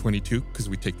 it's a 22 because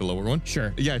we take the lower one.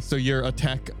 Sure. Yeah, so your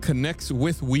attack connects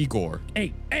with Uyghur.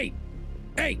 8. I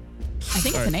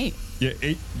think it's an 8. Yeah,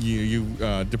 8. You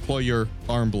deploy your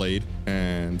arm blade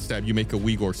and stab. You make a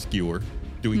Uyghur skewer,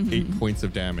 doing 8 points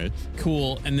of damage.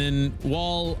 Cool. And then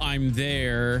while I'm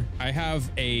there, I have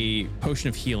a potion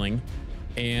of healing.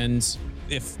 And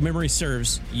if memory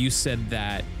serves, you said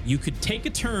that you could take a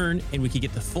turn and we could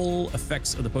get the full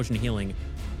effects of the potion of healing,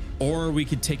 or we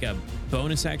could take a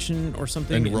bonus action or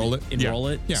something and roll it. Roll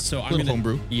it. Yeah. So I'm little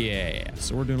homebrew. Yeah.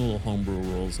 So we're doing a little homebrew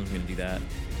rolls. I'm gonna do that.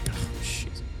 Oh, jeez.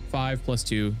 5 plus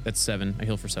 2. That's 7. I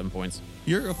heal for 7 points.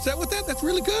 You're upset with that? That's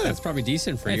really good. That's probably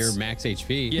decent for your max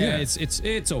HP. Yeah,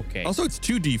 it's okay. Also, it's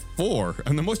 2d4,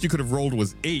 and the most you could have rolled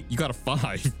was 8. You got a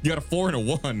 5. You got a 4 and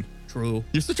a 1. True.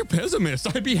 You're such a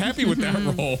pessimist. I'd be happy with that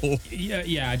roll.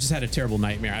 Yeah. I just had a terrible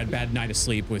nightmare. I had a bad night of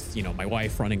sleep with, my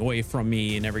wife running away from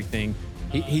me and everything.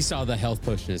 He saw the health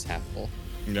potion as half full.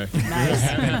 Yeah.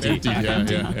 Empty.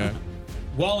 Yeah.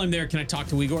 While I'm there, can I talk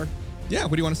to Uyghur? Yeah,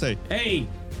 what do you want to say? Hey,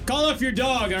 call off your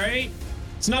dog, all right?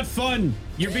 It's not fun.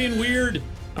 You're being weird,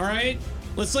 all right?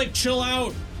 Let's chill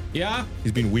out, yeah?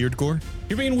 He's being weird, Gore?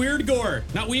 You're being weird, Gore,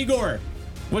 not Uyghur.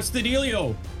 What's the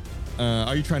dealio?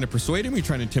 Are you trying to persuade him or are you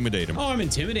trying to intimidate him? Oh, I'm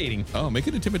intimidating. Oh, make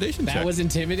an intimidation check. That was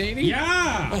intimidating?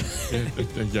 Yeah! That's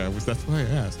why I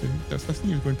asked. That's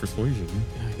you was going persuasion.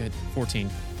 I got 14.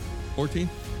 14?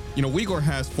 Uyghur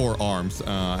has 4 arms,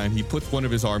 and he puts one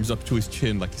of his arms up to his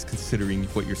chin like he's considering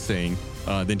what you're saying.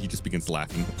 Then he just begins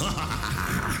laughing.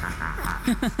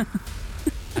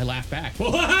 I laugh back.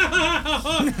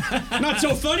 Not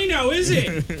so funny now, is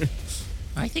it?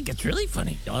 I think it's really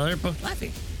funny. Y'all are both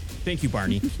laughing. Thank you,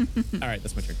 Barney. All right,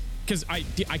 that's my turn. Because I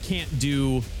can't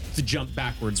do the jump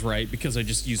backwards, right? Because I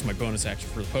just used my bonus action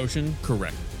for the potion.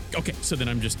 Correct. Okay, so then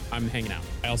I'm hanging out.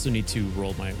 I also need to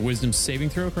roll my wisdom saving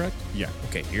throw, correct? Yeah.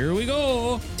 Okay, here we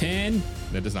go. 10.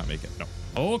 That does not make it. No.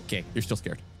 Okay. You're still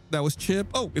scared. That was Chip.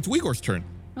 Oh, it's Uyghur's turn.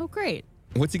 Oh, great.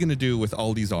 What's he going to do with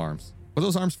all these arms? What are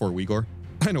those arms for, Uyghur?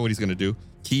 I know what he's going to do.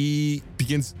 He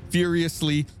begins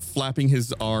furiously flapping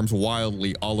his arms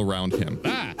wildly all around him.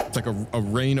 It's like a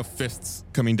rain of fists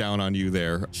coming down on you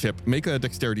there, Chip. Make a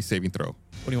dexterity saving throw.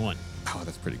 What do you want? Oh,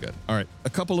 that's pretty good. All right. A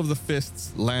couple of the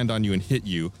fists land on you and hit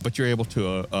you, but you're able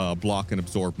to block and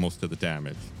absorb most of the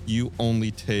damage. You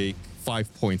only take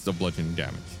 5 points of bludgeoning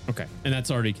damage. Okay. And that's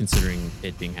already considering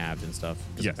it being halved and stuff.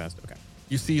 Yes. Okay.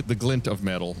 You see the glint of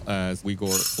metal as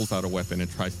Uyghur pulls out a weapon and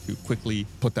tries to quickly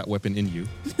put that weapon in you.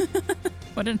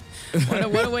 What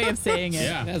a way of saying it.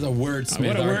 Yeah. That's a wordsmith.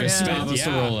 What a wordsmith.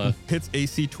 Yeah. Hits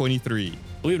AC 23.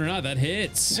 Believe it or not, that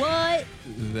hits. What?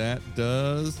 That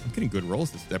does... I'm getting good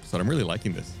rolls this episode. I'm really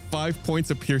liking this. 5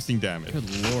 points of piercing damage.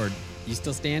 Good Lord. You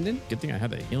still standing? Good thing I had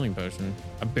that healing potion.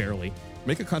 Barely.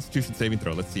 Make a constitution saving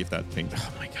throw. Let's see if that changes.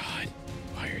 Oh my God.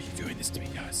 Why are you doing this to me,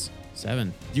 guys?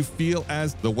 7. You feel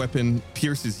as the weapon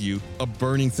pierces you, a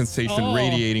burning sensation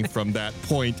radiating from that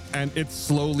point, and it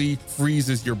slowly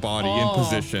freezes your body in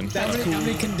position. How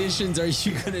many conditions are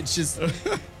you gonna just?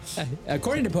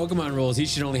 According to Pokemon rules, he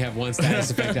should only have one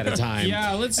status effect at a time.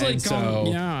 Yeah, let's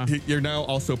yeah. You're now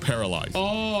also paralyzed.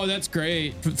 Oh, that's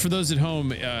great. For those at home,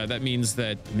 that means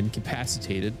that I'm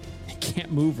incapacitated. I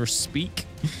can't move or speak.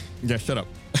 Yeah, shut up.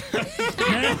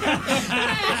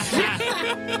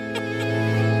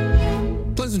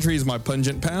 Pleasantries, my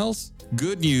pungent pals.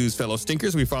 Good news, fellow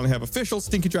stinkers. We finally have official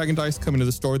Stinky Dragon dice coming to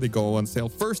the store. They go on sale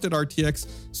first at RTX,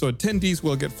 so attendees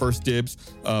will get first dibs,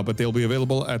 but they'll be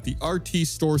available at the RT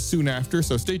store soon after,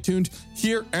 so stay tuned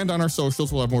here and on our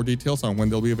socials. We'll have more details on when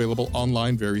they'll be available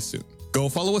online very soon. Go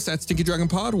follow us at Stinky Dragon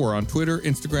Pod. We're on Twitter,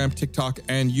 Instagram, TikTok,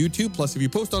 and YouTube. Plus, if you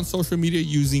post on social media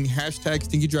using hashtag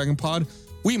Stinky Dragon Pod,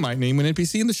 we might name an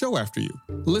NPC in the show after you.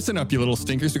 Listen up, you little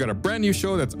stinkers. We got a brand new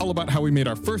show that's all about how we made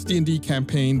our first D&D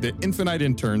campaign, The Infinite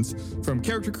Interns. From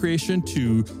character creation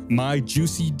to my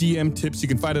juicy DM tips, you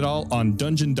can find it all on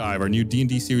Dungeon Dive, our new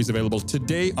D&D series available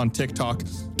today on TikTok.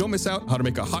 Don't miss out how to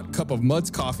make a hot cup of Mud's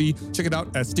coffee. Check it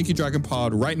out at Stinky Dragon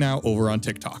Pod right now over on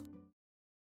TikTok.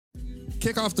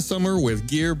 Kick off the summer with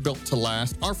gear built to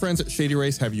last. Our friends at Shady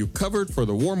Rays have you covered for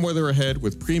the warm weather ahead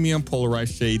with premium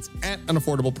polarized shades at an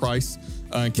affordable price.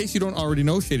 In case you don't already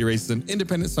know, Shady Rays is an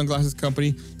independent sunglasses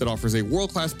company that offers a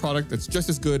world-class product that's just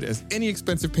as good as any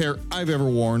expensive pair I've ever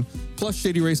worn. Plus,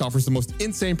 Shady Rays offers the most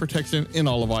insane protection in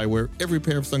all of eyewear. Every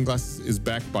pair of sunglasses is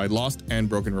backed by lost and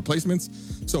broken replacements.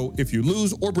 So if you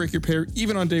lose or break your pair,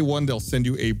 even on day one, they'll send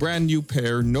you a brand new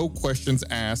pair, no questions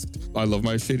asked. I love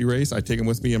my Shady Rays. I take them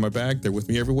with me in my bag. They're with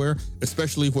me everywhere,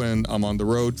 especially when I'm on the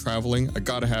road traveling. I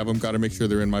gotta have them, gotta make sure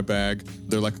they're in my bag.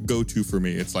 They're like a go-to for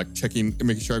me. It's like checking,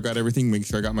 making sure I've got everything, making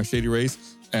sure I got my Shady Rays,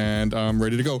 and I'm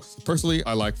ready to go. Personally,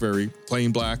 I like very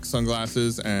plain black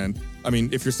sunglasses, and I mean,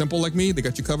 if you're simple like me, they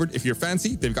got you covered. If you're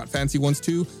fancy, they've got fancy ones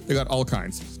too. They got all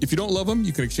kinds. If you don't love them,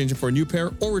 you can exchange them for a new pair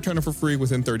or return them for free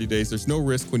within 30 days. There's no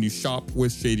risk when you shop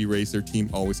with Shady Rays. Their team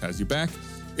always has you back.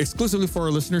 Exclusively for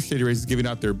our listeners, Shady Rays is giving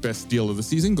out their best deal of the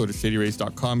season. Go to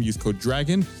shadyrays.com, use code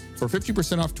DRAGON for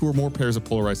 50% off 2 or more pairs of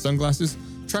polarized sunglasses.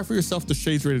 Try for yourself the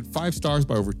shades rated 5 stars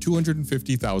by over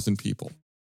 250,000 people.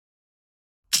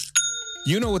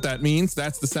 You know what that means.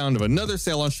 That's the sound of another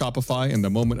sale on Shopify and the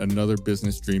moment another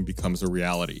business dream becomes a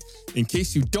reality. In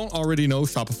case you don't already know,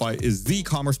 Shopify is the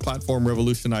commerce platform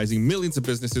revolutionizing millions of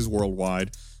businesses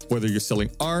worldwide. Whether you're selling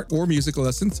art or music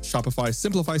lessons, Shopify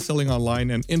simplifies selling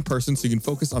online and in person so you can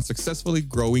focus on successfully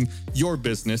growing your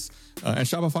business. And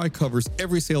Shopify covers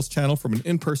every sales channel from an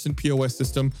in-person POS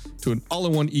system to an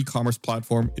all-in-one e-commerce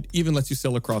platform. It even lets you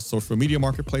sell across social media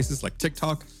marketplaces like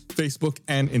TikTok, Facebook,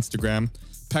 and Instagram.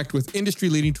 Packed with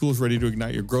industry-leading tools ready to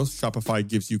ignite your growth, Shopify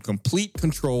gives you complete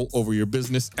control over your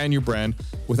business and your brand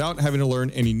without having to learn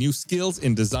any new skills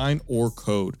in design or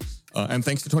code. And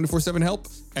thanks to 24/7 help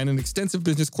and an extensive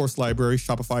business course library,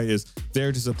 Shopify is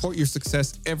there to support your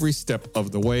success every step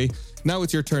of the way. Now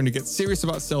it's your turn to get serious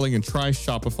about selling and try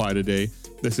Shopify today.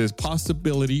 This is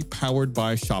Possibility powered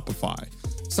by Shopify.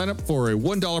 Sign up for a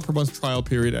 $1 per month trial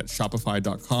period at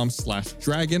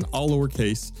shopify.com/dragon, all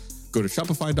lowercase. Go to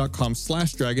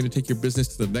shopify.com/dragon to take your business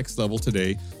to the next level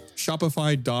today.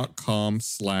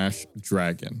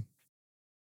 Shopify.com/dragon.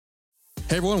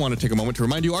 Hey everyone, I want to take a moment to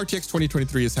remind you RTX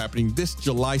 2023 is happening this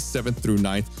July 7th through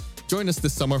 9th. Join us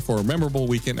this summer for a memorable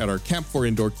weekend at our Camp for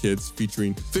Indoor Kids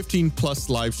featuring 15 plus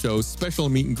live shows, special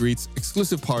meet and greets,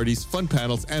 exclusive parties, fun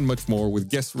panels, and much more with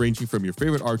guests ranging from your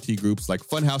favorite RT groups like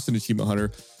Funhouse and Achievement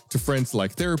Hunter to friends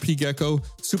like Therapy Gecko,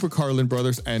 Super Carlin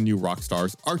Brothers, and New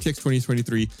Rockstars. RTX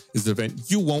 2023 is an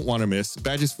event you won't want to miss.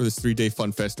 Badges for this 3-day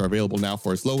fun fest are available now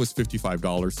for as low as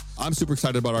 $55. I'm super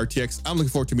excited about RTX. I'm looking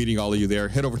forward to meeting all of you there.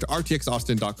 Head over to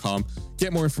rtxaustin.com,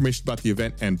 get more information about the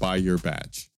event, and buy your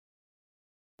badge.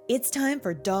 It's time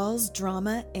for dolls,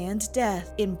 drama, and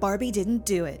death in Barbie Didn't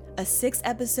Do It, a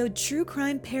 6-episode true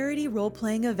crime parody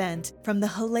role-playing event from the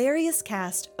hilarious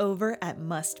cast over at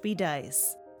Must Be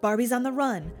Dice. Barbie's on the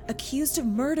run, accused of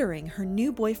murdering her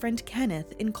new boyfriend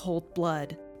Kenneth in cold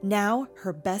blood. Now,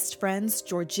 her best friends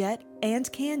Georgette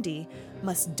and Candy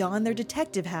must don their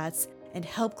detective hats and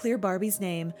help clear Barbie's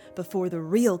name before the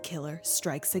real killer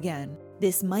strikes again.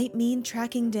 This might mean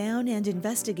tracking down and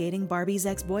investigating Barbie's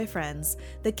ex-boyfriends,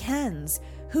 the Kens,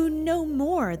 who know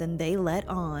more than they let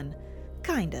on.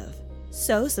 Kind of.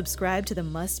 So subscribe to the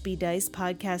Must Be Dice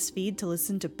podcast feed to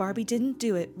listen to Barbie Didn't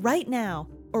Do It right now,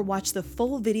 or watch the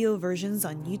full video versions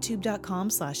on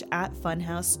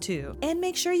youtube.com/@funhouse2. And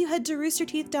make sure you head to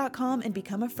roosterteeth.com and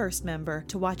become a first member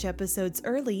to watch episodes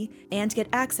early and get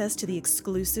access to the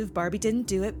exclusive Barbie Didn't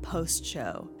Do It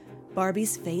post-show.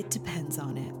 Barbie's fate depends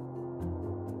on it.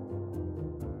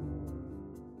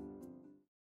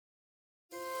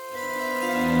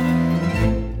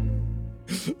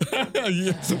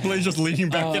 Blaze just leaning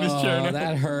back in his chair now.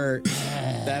 That hurt.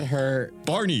 That hurt.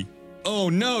 Barney. Oh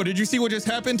no, did you see what just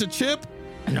happened to Chip?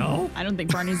 No. I don't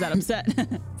think Barney's that upset.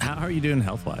 How are you doing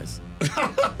health-wise?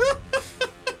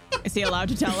 Is he allowed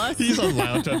to tell us? He's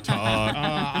allowed to talk.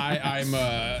 I'm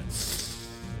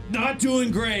not doing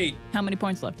great. How many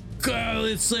points left?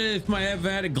 Let's say if I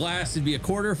had a glass, it'd be a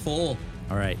quarter full.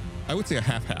 All right. I would say a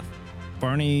half-half.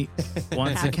 Barney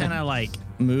wants to kind of like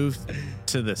move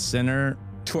to the center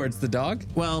Towards the dog?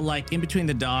 Well, like in between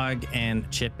the dog and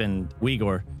Chip and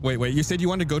Uyghur. Wait. You said you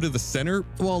wanted to go to the center?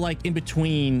 Well, like in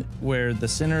between where the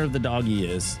center of the doggy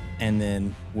is and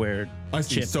then where I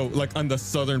see. Chip. So like on the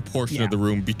southern portion of the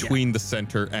room between the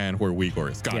center and where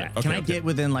Uyghur is. Got it. Okay, Can I get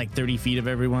within like 30 feet of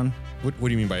everyone? What do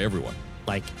you mean by everyone?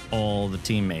 Like all the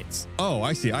teammates. Oh,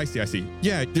 I see.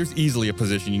 Yeah, there's easily a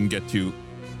position you can get to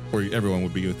where everyone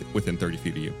would be within 30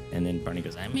 feet of you. And then Barney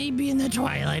goes, I may be in the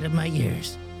twilight of my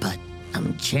years, but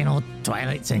I'm channeled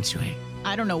Twilight Sanctuary.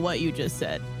 I don't know what you just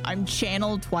said. I'm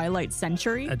channeled Twilight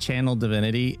Century. A channeled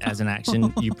divinity. As an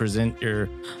action, you present your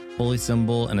holy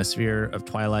symbol and a sphere of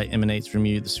twilight emanates from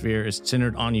you. The sphere is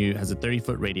centered on you, has a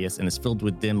 30-foot radius, and is filled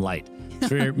with dim light. The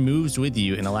sphere moves with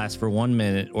you and it lasts for 1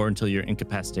 minute or until you're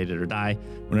incapacitated or die.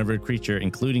 Whenever a creature,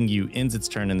 including you, ends its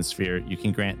turn in the sphere, you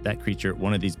can grant that creature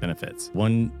one of these benefits.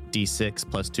 1d6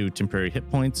 plus 2 temporary hit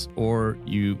points, or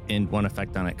you end one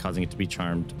effect on it, causing it to be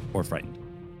charmed or frightened.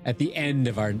 At the end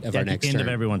of our next turn. At the end of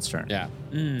everyone's turn. Yeah.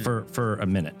 For a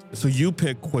minute. So you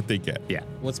pick what they get. Yeah.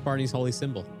 What's Barney's holy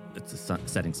symbol? It's a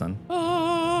setting sun.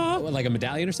 Like a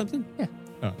medallion or something? Yeah.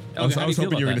 I was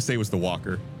hoping you were going to say it was the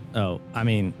walker. Oh, I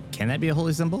mean, can that be a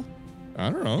holy symbol? I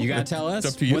don't know. You got to tell us.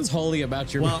 It's up to you. What's holy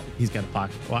about your... Well, he's got a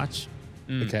pocket watch.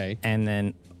 Okay. And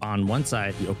then on one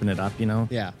side, you open it up,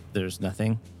 Yeah. There's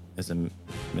nothing. There's a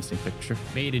missing picture.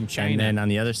 Made in China. And then on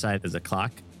the other side is a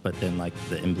clock, but then like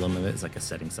the emblem of it is like a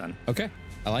setting sun. Okay.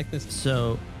 I like this.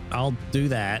 So I'll do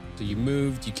that. So you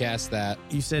moved, you cast that.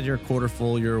 You said you're a quarter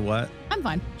full, you're what? I'm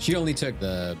fine. She only took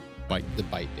the bite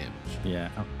damage. Yeah.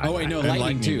 Oh, wait, no,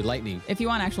 lightning too. Lightning. If you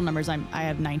want actual numbers, I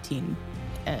have 19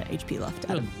 HP left.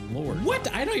 Good Lord.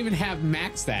 What? I don't even have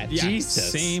max that. Yeah,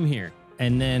 Jesus. same here.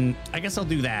 And then I guess I'll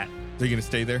do that. So you're going to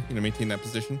stay there? You're going to maintain that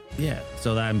position? Yeah.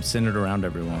 So that I'm centered around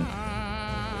everyone.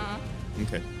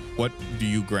 Okay. What do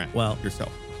you grant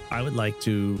yourself? I would like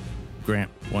to grant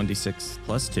 1d6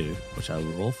 plus 2, which I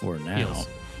will roll for now. Heals.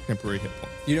 Temporary hit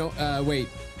point. Wait.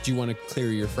 Do you want to clear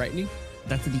your frightening?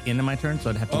 That's at the end of my turn,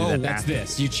 so I'd have to do that what's after.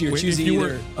 this? You're Wait, choosing if you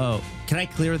either... Oh, can I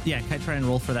clear it? Yeah, can I try and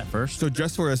roll for that first? So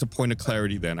just for as a point of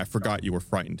clarity then, I forgot you were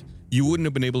frightened. You wouldn't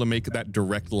have been able to make that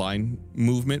direct line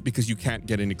movement because you can't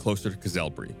get any closer to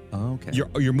Kazelbri. Oh, okay.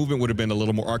 Your movement would have been a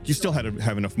little more arc. You still had to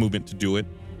have enough movement to do it.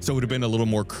 So it would have been a little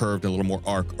more curved, a little more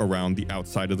arc around the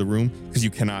outside of the room because you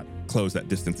cannot close that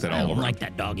distance at all. I don't around. like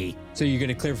that doggy. So you're going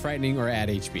to clear frightening or add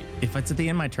HP? If it's at the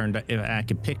end of my turn, if I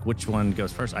can pick which one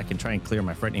goes first, I can try and clear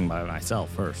my frightening by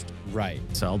myself first. Right.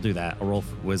 So I'll do that. I'll roll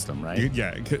for wisdom, right?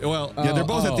 Yeah. Well, they're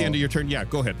both at the end of your turn. Yeah,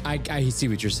 go ahead. I see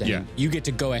what you're saying. Yeah. You get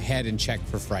to go ahead and check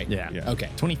for fright. Yeah. Okay.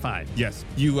 25. Yes.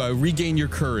 You regain your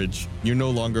courage. You're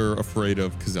no longer afraid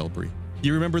of Kazelbri.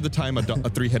 You remember the time a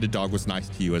three-headed dog was nice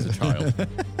to you as a child.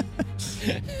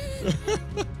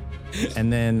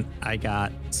 And then I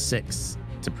got 6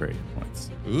 temporary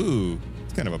points. Ooh,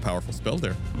 it's kind of a powerful spell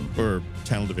there. Or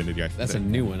channel divinity, I should That's say. a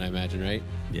new one, I imagine, right?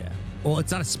 Yeah. Well,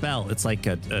 it's not a spell. It's like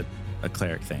a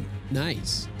cleric thing.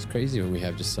 Nice. It's crazy when we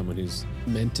have just someone who's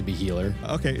meant to be healer.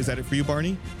 Okay, is that it for you,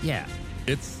 Barney? Yeah.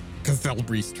 It's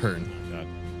Kazelbri's turn.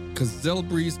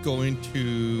 Kazelbri's going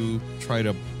to try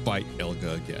to bite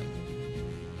Elga again.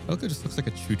 Elga just looks like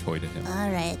a chew toy to him. All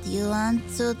right, you want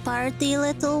to party,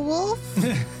 little wolf?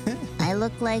 I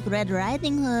look like Red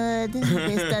Riding Hood.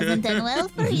 This doesn't end well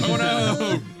for you. Oh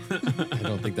no! I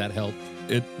don't think that helped.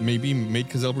 It maybe made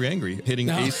Kazelbri angry, hitting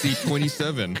AC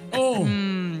 27. Oh!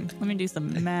 Let me do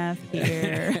some math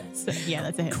here. So, yeah,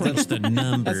 that's a hit. Crunch the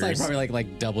numbers. That's probably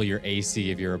like double your AC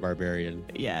if you're a barbarian.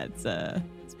 Yeah, it's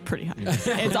pretty high.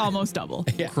 It's almost double.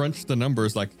 Yeah. Crunch the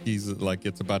numbers like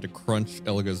it's about to crunch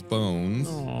Elga's bones.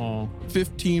 Aw.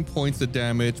 15 points of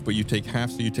damage, but you take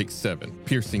half, so you take 7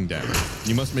 piercing damage.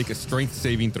 You must make a strength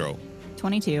saving throw.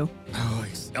 22. Oh,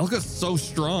 Elga's so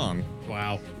strong.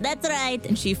 Wow. That's right.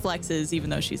 And she flexes even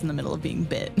though she's in the middle of being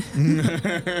bit.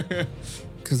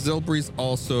 Kazelbri's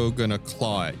also gonna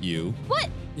claw at you. What?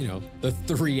 You know, the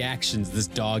 3 actions this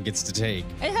dog gets to take.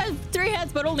 It has 3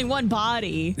 heads but only 1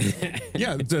 body.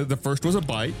 Yeah, the first was a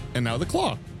bite, and now the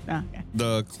claw. Oh, okay.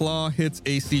 The claw hits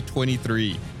AC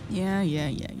 23. Yeah.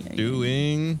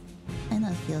 Doing... I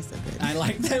don't feel so good. I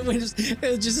like that when it was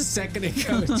just a second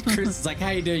ago. Chris is like, how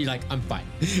you doing? You're like, I'm fine.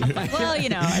 Well, you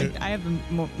know, I have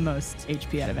the most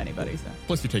HP out of anybody, so.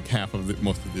 Plus you take half of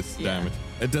most of this damage.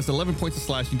 It does 11 points of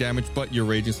slashing damage, but you're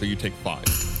raging, so you take 5.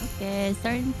 Okay,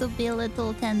 starting to be a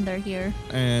little tender here.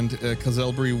 And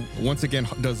Kazelbri once again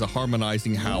does a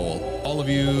harmonizing howl. All of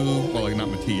you, well, like not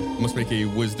Mateed, must make a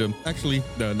wisdom. Actually,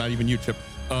 not even you, Chip.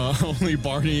 Only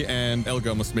Barney and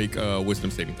Elga must make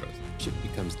wisdom saving throws. Chip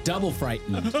becomes double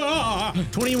frightened.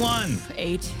 21.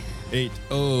 8. 8.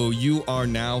 Oh, you are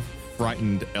now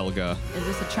frightened, Elga. Is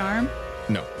this a charm?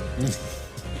 No.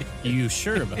 You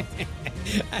sure about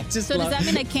that? So does that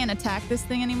mean I can't attack this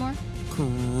thing anymore?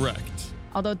 Correct.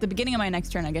 Although at the beginning of my next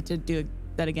turn, I get to do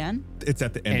that again? It's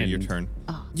at the end of your turn.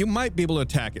 Oh. You might be able to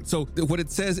attack it. So what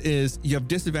it says is you have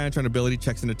disadvantage on ability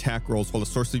checks and attack rolls while the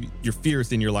source of your fear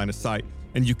is in your line of sight,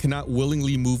 and you cannot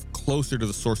willingly move closer to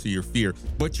the source of your fear,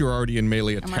 but you're already in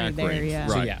melee I'm attack already there, range.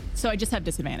 yeah. Right. So I just have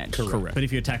disadvantage. Correct. But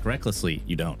if you attack recklessly,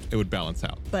 you don't. It would balance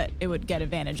out. But it would get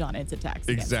advantage on its attacks.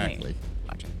 against me. Exactly.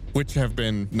 Which have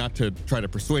been, not to try to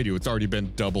persuade you, it's already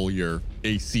been double your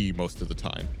AC most of the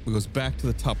time. It goes back to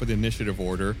the top of the initiative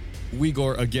order.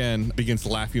 Uyghur again begins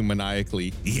laughing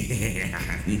maniacally,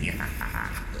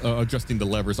 adjusting the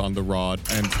levers on the rod,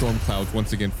 and storm clouds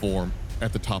once again form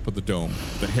at the top of the dome.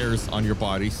 The hairs on your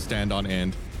body stand on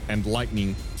end, and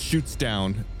lightning shoots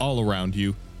down all around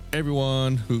you.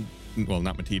 Everyone who, well,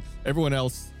 not Mateed, everyone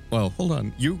else, well, hold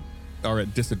on, you are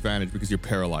at disadvantage because you're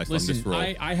paralyzed on this Listen, roll.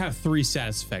 I have 3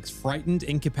 status effects: frightened,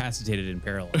 incapacitated, and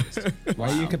paralyzed. Why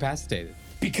are you incapacitated?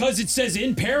 Because it says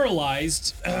in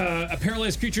paralyzed, a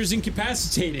paralyzed creature is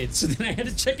incapacitated. So then I had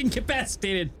to check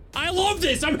incapacitated. I love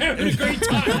this. I'm having a great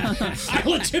time. I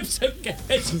let Chip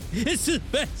it's the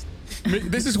best.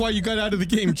 This is why you got out of the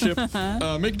game, Chip.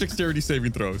 Make dexterity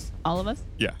saving throws. All of us?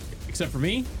 Yeah. Except for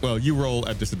me? Well, you roll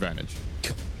at disadvantage.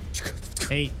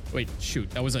 8. Wait, shoot.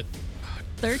 That was a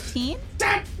 13?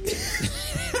 That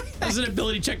was an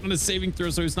ability check on a saving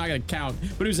throw, so it's not going to count.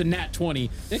 But it was a nat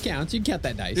 20. It counts. You can count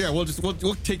that dice. Yeah, we'll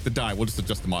take the die. We'll just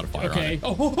adjust the modifier Okay.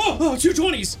 on it. Oh, 2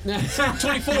 20s.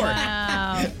 24.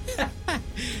 Wow.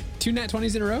 2 nat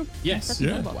 20s in a row? Yes. That's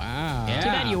Yeah. noble. Wow. Yeah. Too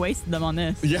bad you wasted them on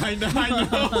this. Yeah, I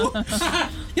know.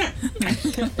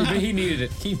 But he needed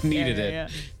it. He needed it. yeah.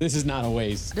 This is not a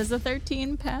waste. Does the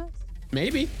 13 pass?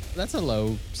 Maybe. That's a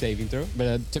low saving throw, but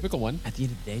a typical one. At the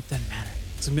end of the day, it doesn't matter.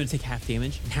 So I'm going to take half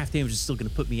damage, and half damage is still going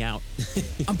to put me out.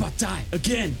 I'm about to die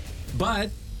again. But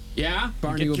Yeah.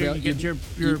 Barney will be able get your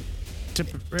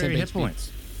temporary hit HP. points.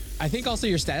 I think also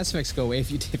your status effects go away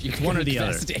if you One or the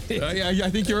other. incapacitated. Yeah, I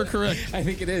think you're correct. I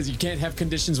think it is. You can't have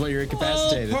conditions while you're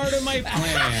incapacitated. Oh, part of my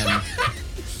plan.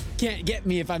 Can't get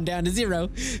me if I'm down to 0.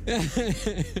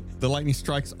 The lightning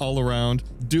strikes all around,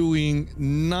 doing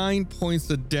 9 points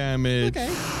of damage. Okay.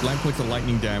 9 points of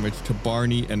lightning damage to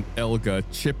Barney and Elga.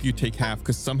 Chip, you take half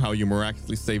because somehow you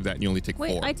miraculously save that and you only take 4.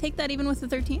 Wait, I take that even with the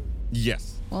 13?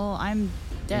 Yes. Well, I'm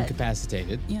dead.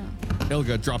 Incapacitated. Yeah.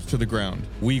 Elga drops to the ground.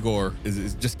 Uyghur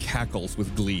is just cackles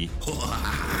with glee.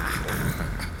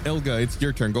 Elga, it's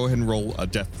your turn. Go ahead and roll a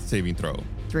death saving throw.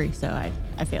 3, so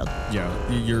I failed.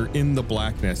 Yeah, you're in the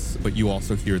blackness, but you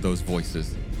also hear those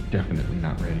voices. Definitely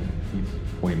not ready. Needs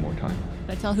way more time.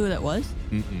 Did I tell who that was?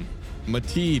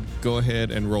 Mateed, go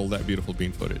ahead and roll that beautiful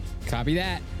bean footage. Copy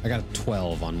that. I got a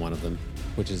 12 on one of them,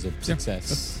 which is a success.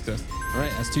 Success. All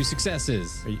right, that's 2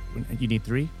 successes. You need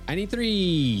 3? I need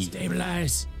 3.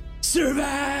 Stabilize.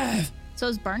 Survive. So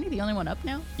is Barney the only one up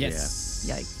now? Yes.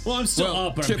 Yikes. Well, I'm still Well,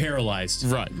 up, but Chip- I'm paralyzed.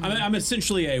 Right. I'm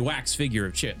essentially a wax figure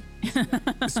of Chip.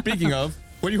 Speaking of,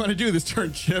 what do you want to do this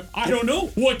turn, Chip? I don't know.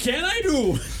 What can I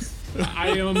do? I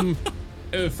am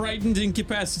frightened,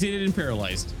 incapacitated, and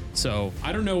paralyzed. So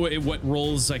I don't know what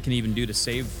rolls I can even do to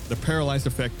save. The paralyzed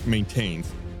effect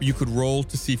maintains. You could roll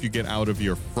to see if you get out of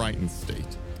your frightened state.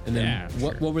 And then Yeah,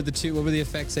 what sure. were the two? What were the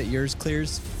effects that yours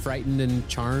clears? Frightened and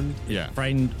charmed. Yeah.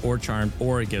 Frightened or charmed,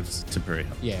 or it gives temporary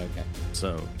help. Yeah. Okay.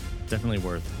 So definitely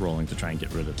worth rolling to try and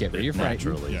get rid of Get rid of it your frightened.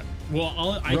 naturally. Yeah.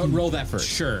 Well, I Roll- can roll that first.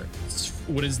 Sure.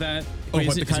 What is that? Oh, Wait,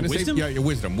 what the is kind it of wisdom? saving? Yeah,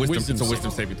 wisdom. Wisdom. Wisdom. It's a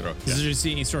wisdom saving throw. Does Yeah. there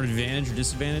see any sort of advantage or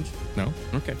disadvantage? No?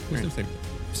 Okay. Wisdom saving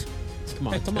Come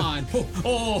on. Come on.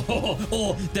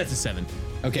 Oh, that's a 7.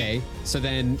 Okay. So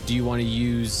then, do you want to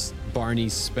use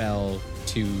Barney's spell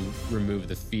to remove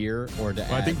the fear, or to throw.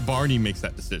 Well, I add? think Barney makes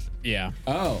that decision. Yeah.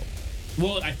 Oh.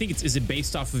 Well, I think is it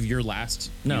based off of your last?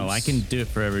 No, use? I can do it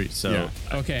for every. So Yeah.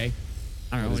 Okay.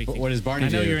 I don't know. What What do you does, think? what does Barney I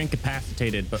know do? you're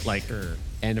incapacitated, but like,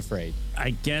 And afraid. I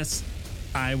guess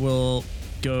I will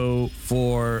go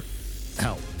for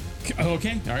help.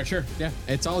 Okay. All right. Sure. Yeah.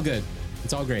 It's all good.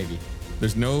 It's all gravy.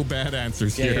 There's no bad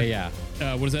answers Yeah. here. Yeah.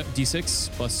 Yeah. What is that? D6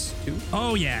 plus 2.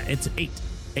 Oh yeah, it's 8.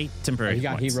 8 temporary He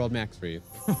points. rolled max for you.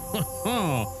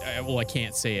 Oh. Well, I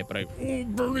can't say it, but I. Oh,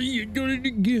 Bernie, you did it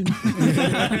again.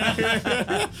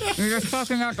 You're just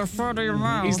talking out the front of your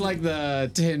mouth. He's like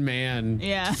the Tin Man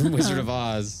Yeah. from Wizard of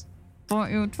Oz.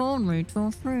 But you told me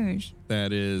to freeze.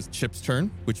 That is Chip's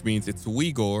turn, which means it's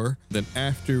Uyghur. Then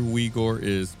after Uyghur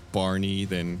is Barney,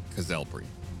 then Kazelbri.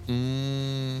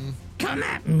 Come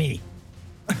at me.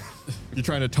 You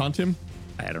trying to taunt him?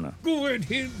 I don't know. Go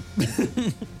ahead.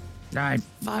 I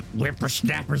fought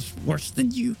whippersnappers worse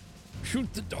than you.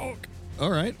 Shoot the dog. All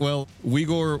right. Well,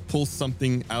 Uyghur pulls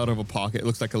something out of a pocket. It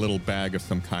looks like a little bag of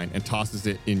some kind and tosses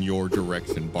it in your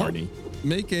direction, Barney.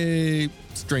 Make a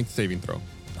strength saving throw.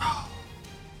 Oh,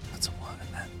 that's a 1.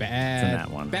 Bad. That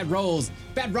one. Bad rolls.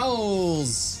 Bad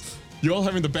rolls. You all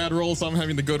having the bad rolls. I'm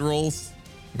having the good rolls.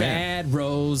 Bad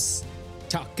rolls.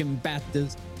 Talking about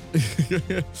this.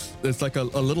 It's like a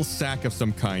little sack of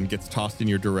some kind gets tossed in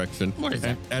your direction. What is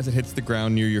that? As it hits the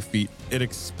ground near your feet, it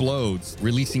explodes,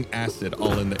 releasing acid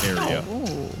all in the area.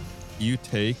 You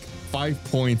take 5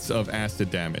 points of acid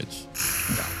damage.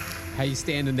 How you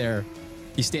standing there?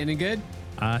 You standing good?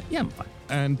 Yeah, I'm fine.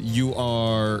 And you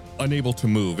are unable to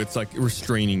move. It's like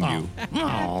restraining you.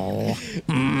 Oh.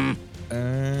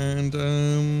 And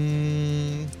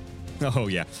oh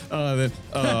yeah.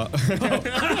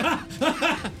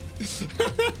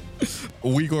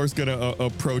 Uygur's gonna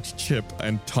approach Chip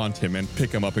and taunt him and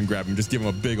pick him up and grab him. Just give him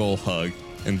a big old hug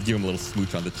and give him a little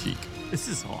smooch on the cheek. This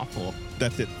is awful.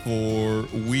 That's it for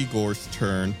Uygur's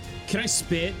turn. Can I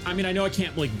spit? I mean, I know I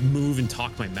can't like move and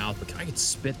talk my mouth, but I can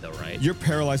spit though, right? Your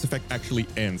paralyzed effect actually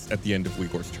ends at the end of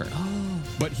Uygur's turn. Oh.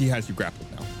 But he has you grappled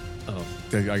now. Oh.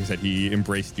 Like I said, he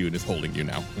embraced you and is holding you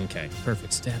now. Okay,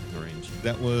 perfect. Stabbing range.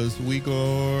 That was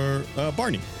Uyghur.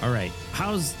 Barney. All right.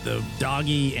 How's the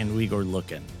doggy and Uyghur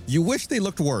looking? You wish they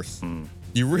looked worse.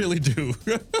 You really do.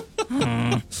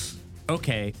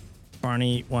 Okay.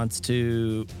 Barney wants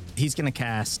to... He's going to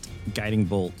cast Guiding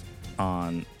Bolt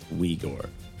on Uyghur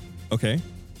Okay.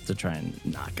 to try and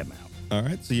knock him out. All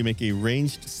right. So you make a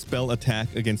ranged spell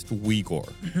attack against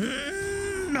Uyghur.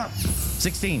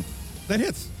 16. That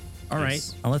hits. All right.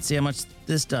 Well, let's see how much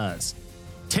this does.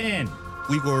 10.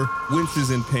 Uyghur winces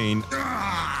in pain.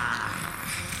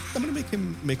 I'm going to make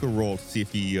him make a roll to see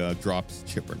if he drops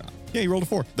Chip or not. Yeah, he rolled a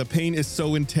 4. The pain is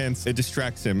so intense, it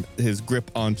distracts him. His grip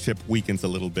on Chip weakens a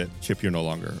little bit. Chip, you're no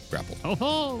longer grappled.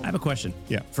 I have a question.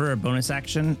 Yeah. For a bonus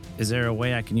action, is there a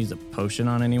way I can use a potion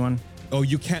on anyone? Oh,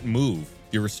 you can't move.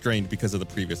 You're restrained because of the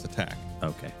previous attack.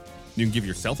 Okay. You can give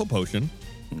yourself a potion.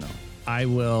 No. I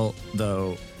will,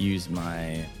 though, use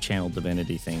my channel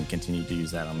divinity thing, continue to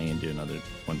use that on me and do another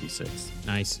 1d6.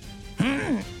 Nice.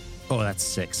 Oh, that's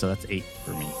 6, so that's 8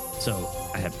 for me. So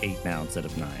I have 8 now instead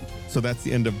of 9. So that's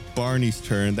the end of Barney's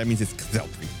turn. That means it's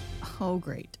Kzelbri. Oh,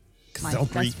 great. My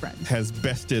Kzelbri best friend. has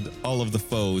bested all of the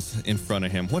foes in front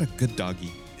of him. What a good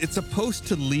doggy. It's supposed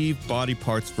to leave body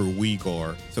parts for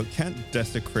Uyghur, so it can't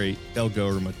desecrate Elga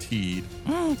or Mateed.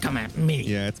 Come at me.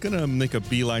 Yeah, it's going to make a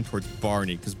beeline towards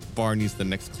Barney, because Barney's the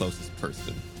next closest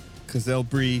person.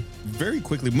 Kzelbri, very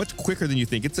quickly, much quicker than you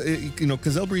think.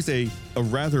 Kzelbri's a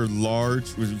rather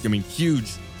large,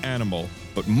 huge animal,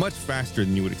 but much faster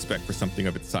than you would expect for something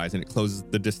of its size, and it closes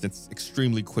the distance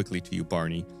extremely quickly to you,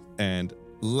 Barney, and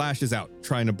lashes out,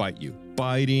 trying to bite you.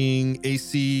 Biting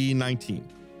AC 19.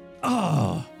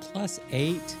 Oh,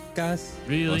 +8, Gus.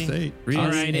 Really? +8. all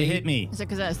right, it hit me. Is it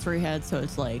because it has 3 heads, so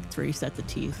it's like 3 sets of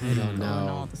teeth? I don't going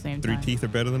know. all at the same 3 time. teeth are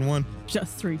better than 1.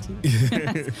 Just 3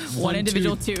 teeth. One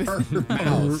individual tooth.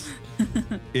 Mouth.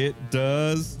 It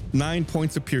does 9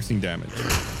 points of piercing damage.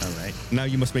 All right. Now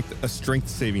you must make a strength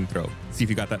saving throw. See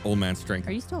if you got that old man strength.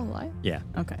 Are you still alive? Yeah.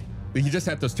 Okay. You just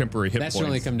had those temporary hit That points. should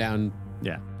only come down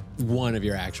Yeah. 1 of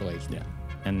your actual HP. Yeah.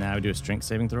 And now do a strength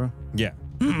saving throw? Yeah.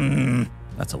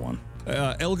 That's a 1.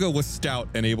 Elga was stout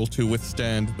and able to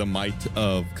withstand the might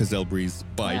of Kzelbri's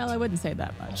bite. Well, I wouldn't say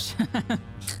that much.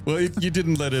 Well, you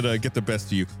didn't let it get the best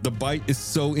of you. The bite is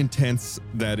so intense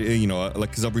that,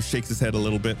 like Kzelbri shakes his head a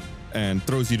little bit and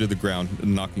throws you to the ground,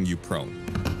 knocking you prone.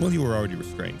 Well, you were already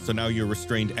restrained, so now you're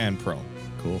restrained and prone.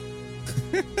 Cool.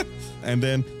 And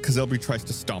then Kzelbri tries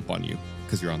to stomp on you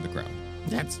because you're on the ground.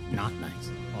 That's not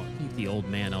nice. Oh, leave the old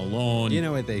man alone. You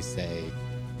know what they say.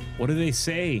 What do they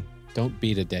say? Don't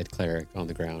beat a dead cleric on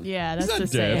the ground. Yeah, He's that's not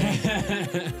the saying.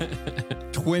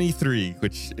 dead. 23,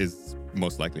 which is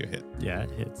most likely a hit. Yeah,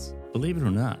 it hits. Believe it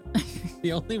or not.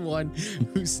 The only one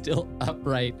who's still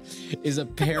upright is a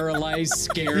paralyzed,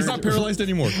 scared. He's not paralyzed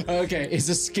anymore. Okay, is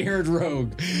a scared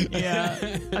rogue. Yeah,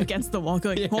 against the wall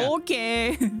going,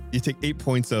 okay. You take 8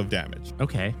 points of damage.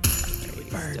 Okay.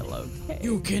 Still okay.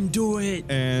 You can do it.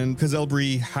 And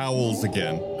Kzelbri howls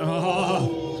again.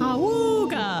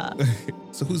 Awooga.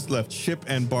 So who's left? Chip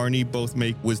and Barney both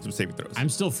make wisdom saving throws. I'm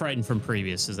still frightened from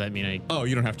previous. Does that mean I... Oh,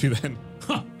 you don't have to then.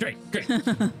 Huh, great.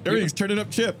 Everything's turning up,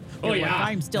 Chip. Oh, yeah.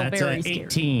 I'm still That's very a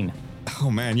scared. 18.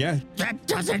 Oh, man, yeah. That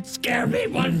doesn't scare me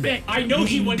one bit. I know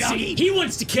he wants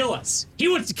to kill us. He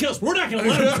wants to kill us. We're not going to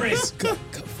let him, Chris. Go.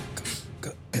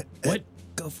 What?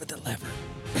 Go for the lever.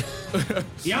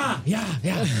 Yeah.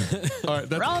 All right,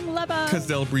 that's Wrong lever.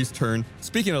 Cazelbri's turn.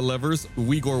 Speaking of levers,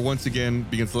 Uyghur once again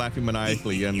begins laughing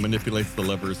maniacally and manipulates the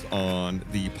levers on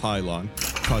the pylon,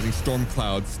 causing storm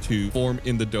clouds to form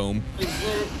in the dome.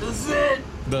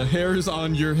 The hairs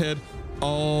on your head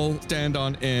all stand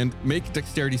on end. Make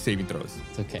dexterity saving throws.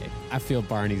 It's okay. I feel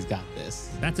Barney's got this.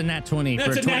 That's a nat 20 That's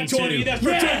for a nat 22. 20. That's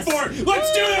for 24.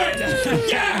 Let's do it.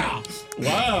 Yeah.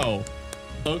 Wow.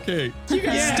 Okay. You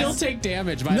guys still take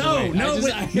damage, by the way.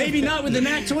 Maybe not with the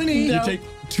nat 20. You take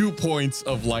 2 points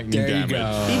of lightning There you damage.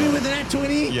 go. Even with the nat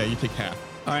 20? Yeah, you take half.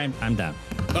 All right, I'm down.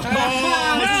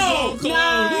 Oh, no.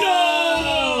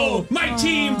 No. My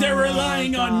team, they're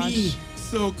relying on me.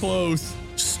 So close.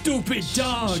 Stupid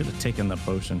dog. Should have taken the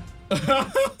potion.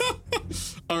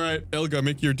 All right, Elga,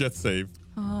 make your death save.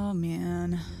 Oh,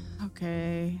 man.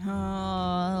 Okay.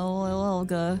 Oh,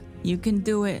 Olga, you can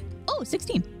do it. Oh,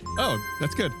 16. Oh,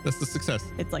 that's good. That's the success.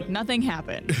 It's like nothing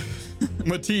happened.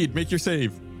 Mateed, make your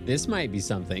save. This might be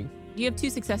something. You have 2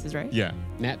 successes, right? Yeah.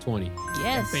 Nat 20.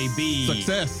 Yes. Baby.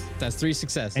 Success. That's 3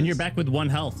 successes. And you're back with 1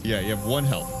 health. Yeah, you have 1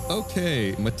 health.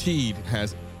 Okay, Mateed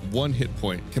has 1 hit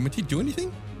point. Can Mateed do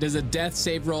anything? Does a death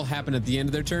save roll happen at the end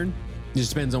of their turn? It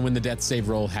just depends on when the death save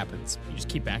roll happens. You just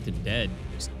keep acting dead.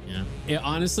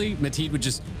 Honestly, Mateed would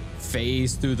just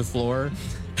phase through the floor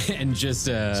and just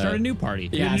Start a new party.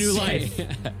 Yeah, a new say-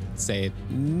 life. Say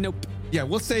nope. Yeah,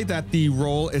 we'll say that the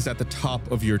roll is at the top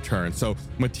of your turn. So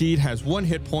Mateed has 1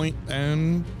 hit point,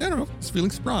 and I don't know, it's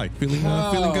feeling spry, feeling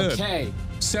good. Okay,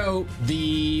 so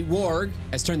the warg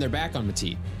has turned their back on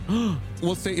Mateed.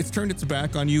 We'll say it's turned its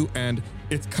back on you, and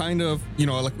it's kind of,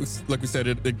 like we said,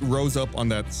 it rose up on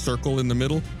that circle in the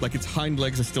middle. Like its hind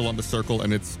legs are still on the circle,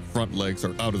 and its front legs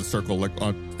are out of the circle, like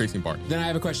facing Bart. Then I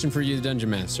have a question for you, the Dungeon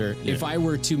Master. Yeah. If I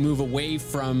were to move away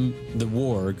from the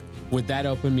warg, would that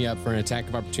open me up for an attack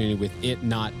of opportunity with it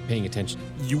not paying attention?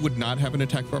 You would not have an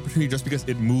attack of opportunity just because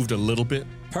it moved a little bit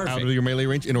out of your melee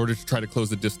range in order to try to close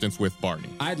the distance with Barney.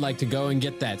 I'd like to go and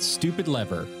get that stupid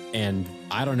lever and,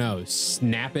 I don't know,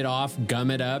 snap it off,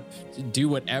 gum it up, do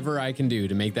whatever I can do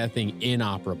to make that thing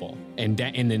inoperable and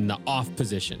in the off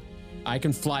position. I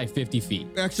can fly 50 feet.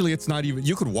 Actually, it's not even,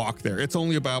 you could walk there. It's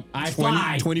only about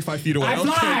 25 feet away. I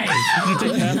fly! You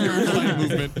take half your flight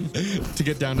movement to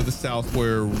get down to the south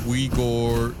where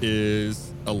Uyghur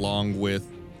is along with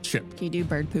Chip. Can you do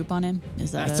bird poop on him?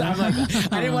 Is that I'm like,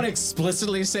 I didn't want to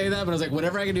explicitly say that, but I was like,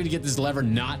 whatever I can do to get this lever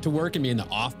not to work and be in the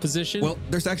off position. Well,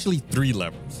 there's actually 3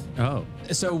 levers. Oh.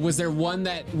 So was there one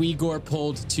that Uyghur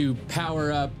pulled to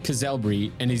power up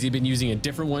Cazelbri, and has he been using a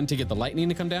different one to get the lightning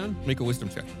to come down? Make a wisdom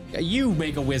check. You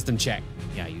make a wisdom check.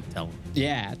 Yeah, you tell him.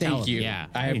 Yeah, Tell thank him, you. yeah.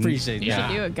 I appreciate You that.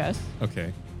 should do it, Gus.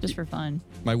 Okay. Just for fun.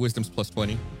 My wisdom's plus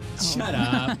 20. Shut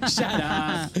up. Shut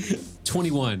up.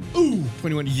 21. Ooh,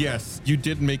 21. Yes, you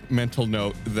did make mental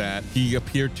note that he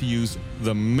appeared to use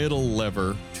the middle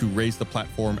lever to raise the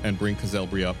platform and bring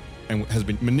Cazelbri up, and has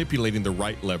been manipulating the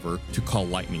right lever to call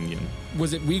lightning in.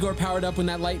 Was it Uyghur powered up when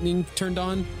that lightning turned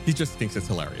on? He just thinks it's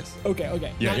hilarious. Okay.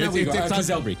 Yeah, not it's not-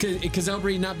 Cazelbri.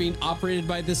 Cazelbri not being operated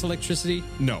by this electricity?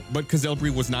 No, but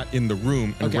Cazelbri was not in the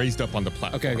room and Okay. raised up on the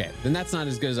platform. Okay. Then that's not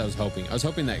as good as I was hoping. I was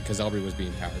hoping that Cazelbri was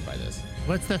being powered by this.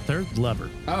 What's the 3rd lever?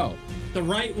 Oh, The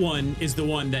right one is the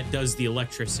one that does the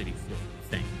electricity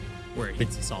thing, where it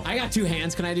hits us all. I got 2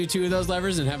 hands. Can I do 2 of those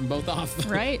levers and have them both off?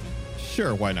 Right?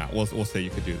 Sure, why not? We'll say you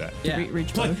could do that. Yeah.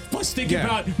 Reach Plus, both. plus think Yeah.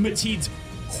 about Mateed's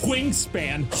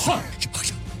wingspan.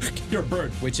 You're a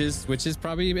bird. Which is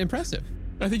probably impressive.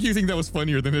 I think you think that was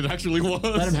funnier than it actually was.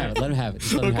 Let him have it. Let him have it.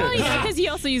 Just let him have Oh, it. yeah, because he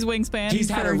also used wingspan. He's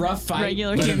had a for rough fight.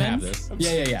 Regular Let him humans. have this.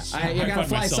 Yeah. I gotta find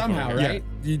fly myself somehow, over here. right?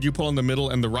 You pull on the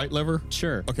middle and the right lever?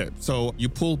 Sure. Okay, so you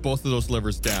pull both of those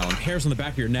levers down. Hairs on the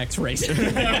back of your neck's racing.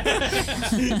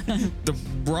 The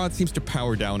rod seems to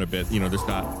power down a bit. There's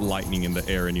not lightning in the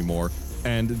air anymore.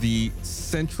 And the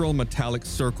central metallic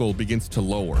circle begins to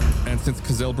lower. And since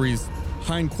Cazelbri's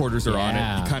hindquarters are on it,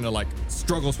 Yeah. he kind of like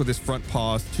struggles with his front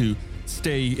paws to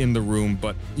stay in the room,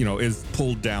 but, is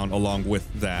pulled down along with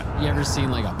that. You ever seen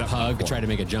like a That pug platform. try to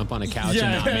make a jump on a couch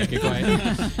Yeah. and not make it quite?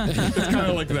 It's kind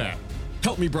of like that.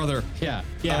 Help me, brother. Yeah.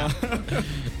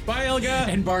 Bye, Elga.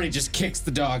 And Barney just kicks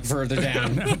the dog further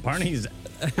down. Barney's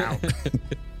out.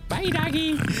 Bye,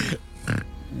 doggy.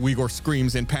 Uyghur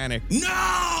screams in panic.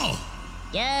 No!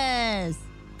 Yes.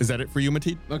 Is that it for you,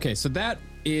 Mateed? Okay, so that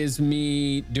is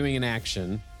me doing an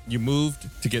action. You moved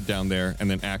to get down there, and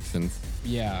then actions.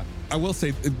 Yeah. I will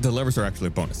say the levers are actually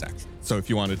a bonus action. So if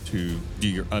you wanted to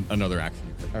do another action,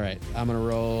 you could. All right, I'm gonna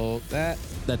roll that.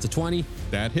 That's a 20.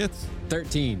 That hits.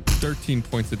 13. 13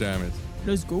 points of damage.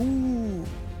 Let's go.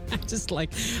 Just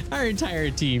like our entire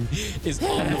team is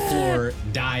on the floor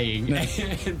dying.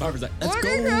 And Barbara's like, let's go.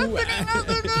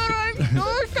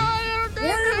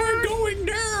 We're going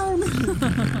down.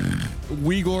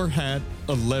 Uyghur had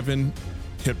 11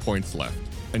 hit points left,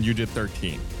 and you did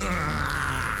 13.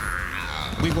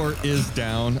 Uyghur is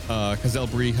down.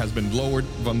 Kazelbri has been lowered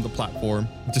from the platform.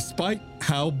 Despite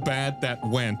how bad that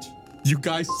went, you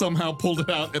guys somehow pulled it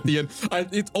out at the end.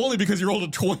 It's only because you rolled a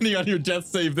 20 on your death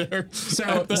save there.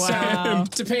 So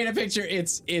to paint a picture,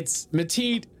 it's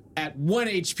Mateed at 1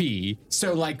 HP.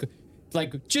 So like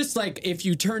just like if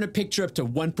you turn a picture up to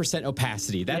 1%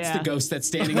 opacity, that's the ghost that's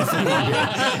standing in front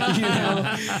of you. You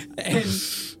know?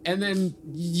 And then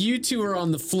you two are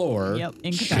on the floor. Yep,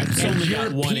 incapacitated. Only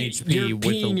got 1 HP. You're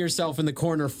peeing yourself in the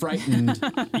corner, frightened.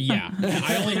 Yeah,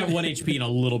 I only have 1 HP and a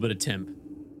little bit of temp.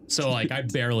 So like I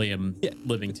barely am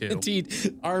living too.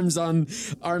 Mateed, arms on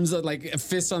like a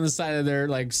fist on the side of their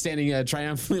like standing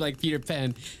triumphantly like Peter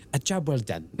Pan. A job well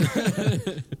done.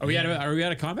 Are we out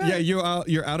of combat? Yeah,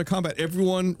 you're out of combat.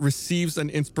 Everyone receives an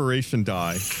inspiration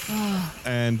die.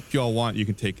 And if y'all want, you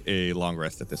can take a long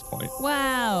rest at this point.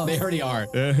 Wow. They already are.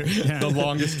 The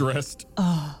longest rest.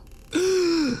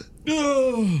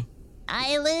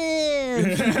 I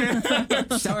live.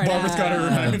 Barbara's got her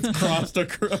hands crossed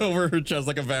over her chest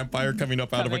like a vampire coming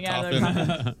up out of a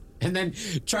coffin. And then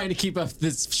trying to keep up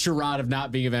this charade of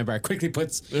not being a vampire, quickly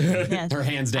puts her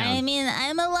hands down. I mean,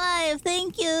 I'm alive.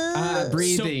 Thank you.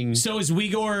 Breathing. So is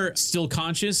Uyghur still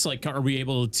conscious? Like, are we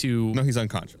able to? No, he's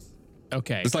unconscious.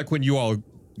 Okay. It's like when you all get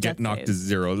Death knocked save. to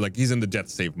zero. Like he's in the death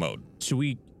save mode. Should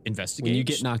we investigate? When you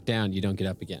get knocked down, you don't get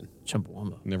up again.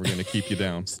 Chumbawamba. Never gonna keep you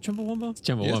down. Chumbawamba. Yes,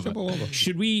 Chumbawamba.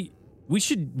 Should we? We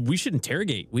should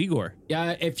interrogate Uyghur.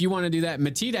 Yeah, if you want to do that,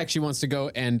 Mateed actually wants to go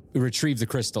and retrieve the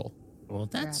crystal. Well,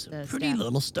 that's Grab a the pretty staff.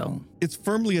 little stone. It's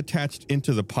firmly attached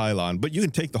into the pylon, but you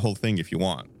can take the whole thing if you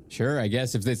want. Sure, I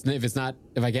guess if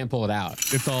I can't pull it out.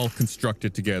 It's all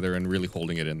constructed together and really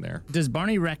holding it in there. Does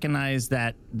Barney recognize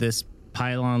that this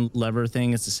pylon lever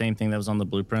thing is the same thing that was on the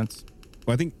blueprints?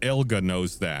 Well, I think Elga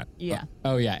knows that. Yeah.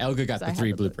 Oh yeah, Elga got I the had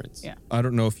 3 the blueprints. Yeah. I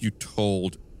don't know if you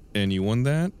told anyone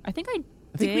that. I think I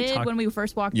think we did talked- when we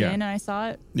first walked Yeah. in and I saw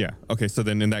it. Yeah. Okay. So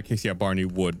then in that case, yeah, Barney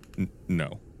would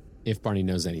know. If Barney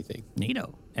knows anything.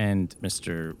 Neato. And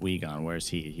Mr. Wegon, where's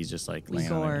he? He's just like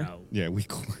laying on Uyghur. it. Oh. Yeah, we.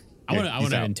 I want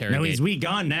to out. interrogate. No, he's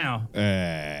Wegon now.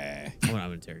 I want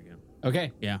to interrogate him.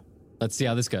 Okay, Yeah. let's see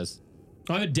how this goes.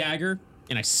 I have a dagger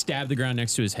and I stab the ground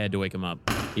next to his head to wake him up.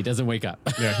 He doesn't wake up.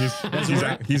 Yeah,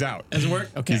 he's out. Doesn't work?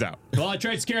 Okay. He's out. Well, I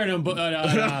tried scaring him, but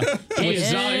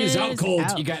he's out cold.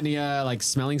 out. You got any like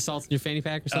smelling salts in your fanny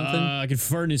pack or something? I can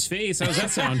fart in his face. How does that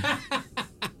sound?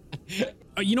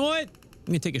 You know what? I'm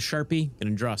gonna take a Sharpie,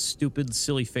 gonna draw a stupid,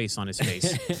 silly face on his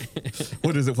face.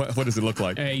 What is it? What does it look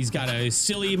like? He's got a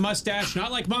silly mustache,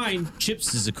 not like mine.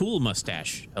 Chip's is a cool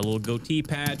mustache. A little goatee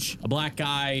patch, a black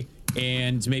eye,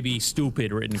 and maybe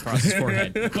stupid written across his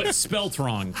forehead, but spelt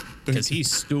wrong because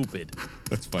he's stupid.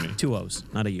 That's funny. 2 O's,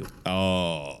 not a U.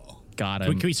 Oh. Got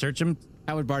Can him. we search him?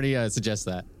 How would Barney suggest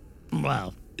that?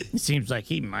 Well, it seems like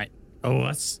he might owe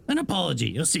us an apology.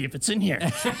 You'll see if it's in here.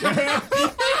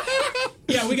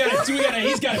 Yeah,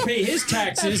 he's got to pay his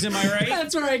taxes, am I right?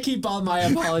 That's where I keep all my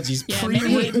apologies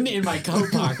pre-written in my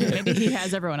coat pocket. Maybe he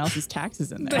has everyone else's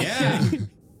taxes in there. Yeah.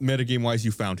 Metagame wise,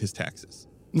 you found his taxes.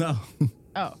 No.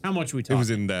 Oh. How much we It talking? was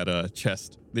in that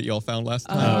chest that y'all found last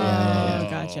time. Oh,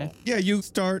 gotcha. Yeah, you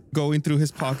start going through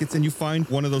his pockets and you find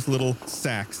one of those little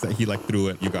sacks that he like threw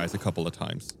at you guys a couple of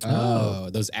times. Oh,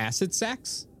 those acid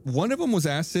sacks? One of them was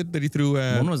acid that he threw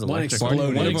at. One was electric.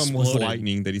 exploded. One of them was Exploded.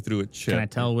 lightning that he threw at Chip. Can I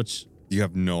tell which? You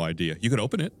have no idea. You could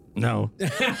open it. No.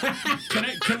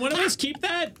 Can one of us keep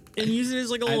that and use it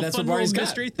as like a little That's fun what Barney's little got.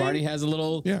 mystery thing? Barney has a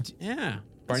little. Yeah. Yeah.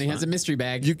 Barney has a mystery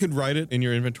bag. You could write it in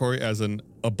your inventory as a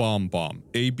bomb.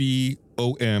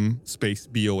 ABOM space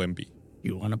BOMB.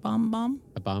 You want a bomb?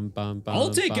 A bomb. I'll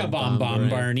take a bomb,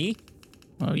 Barney.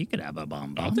 Well, you could have a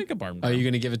bomb. I'll take a bomb. Oh, you're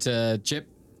gonna give it to Chip?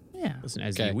 Yeah. Listen,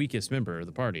 as Okay. the weakest member of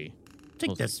the party,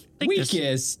 Take this. Take this.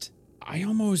 Weakest. I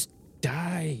almost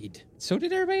died. So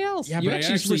did everybody else. Yeah, you but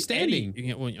actually I actually were standing.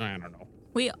 Yeah, well, I don't know.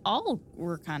 We all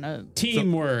were kind of.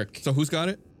 Teamwork. So who's got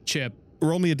it? Chip.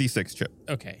 Roll me a d6, Chip.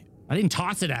 Okay. I didn't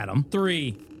toss it at him.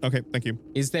 3. Okay, thank you.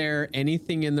 Is there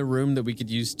anything in the room that we could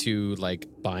use to like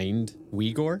bind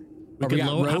Uyghur? We could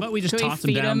how about we just Should we toss him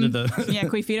feed down him? to the? Yeah,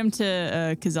 can we feed him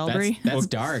to Kazelbri? That's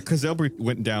dark. Because Elbry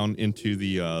went down into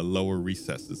the lower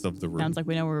recesses of the room. Sounds like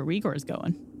we know where Uyghur's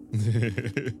going.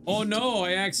 Oh no,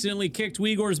 I accidentally kicked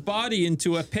Uyghur's body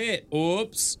into a pit.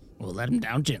 Oops. We'll let him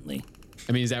down gently.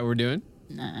 I mean, is that what we're doing?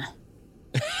 Nah.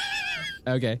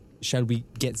 Okay. Shall we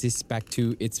get this back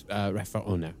to its rightful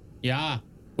owner? Yeah.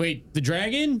 Wait, the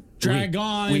dragon?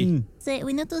 Dragon.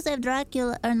 We need to save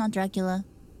Dracula, or not Dracula.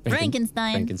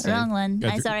 Frankenstein. Wrong one.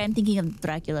 Sorry, I'm thinking of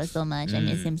Dracula so much. I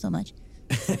miss him so much.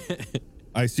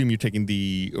 I assume you're taking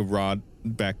the rod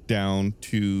back down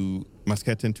to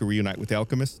Maschatten to reunite with the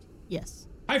alchemist? Yes.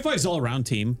 High fives all around,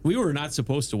 team. We were not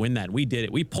supposed to win that. We did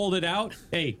it. We pulled it out.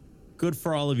 Hey, good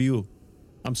for all of you.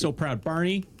 I'm so proud.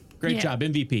 Barney, great job.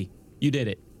 MVP. You did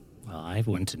it. Well, I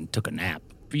went and took a nap.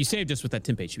 But you saved us with that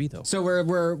temp HB, though. So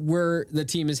we're the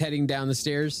team is heading down the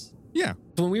stairs? Yeah.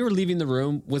 When we were leaving the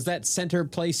room, was that center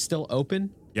place still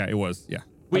open? Yeah, it was. Yeah.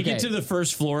 We get to the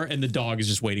first floor and the dog is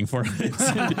just waiting for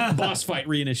us. Boss fight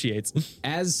reinitiates.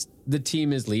 As the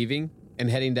team is leaving and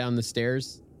heading down the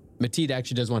stairs, Mateed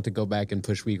actually does want to go back and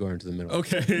push Uyghur into the middle.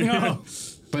 Okay. No.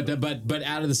 But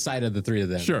out of the sight of the three of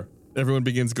them. Sure. Everyone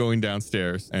begins going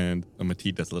downstairs, and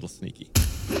Mateed does a little sneaky.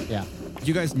 Yeah.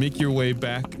 You guys make your way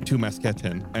back to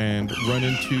Maschatten and run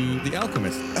into the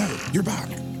alchemist. Oh, you're back.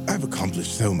 I've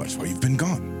accomplished so much while you've been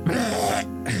gone.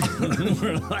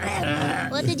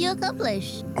 What did you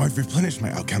accomplish? I've replenished my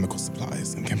alchemical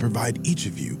supplies and can provide each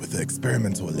of you with the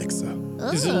experimental elixir.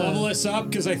 Does it level us up?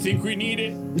 Because I think we need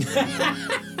it.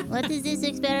 What is this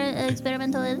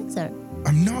experimental elixir?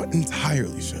 I'm not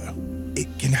entirely sure. It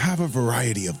can have a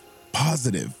variety of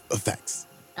positive effects.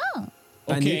 Oh.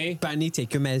 Okay. Bunny,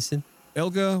 take your medicine.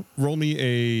 Elga, roll me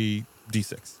a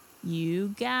d6.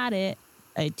 You got it.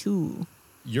 A 2.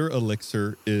 Your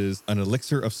elixir is an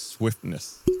elixir of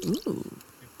swiftness. Ooh.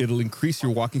 It'll increase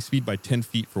your walking speed by 10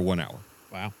 feet for 1 hour.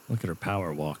 Wow. Look at her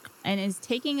power walk. And is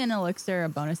taking an elixir a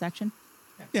bonus action?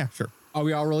 Yeah, sure. Are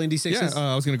we all rolling D6s?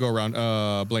 Yeah, I was going to go around.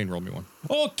 Blaine, roll me one.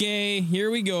 Okay,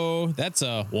 here we go. That's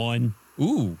a 1.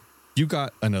 Ooh, you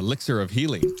got an elixir of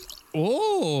healing.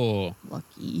 Oh.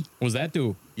 Lucky. What does that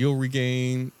do? You'll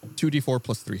regain 2d4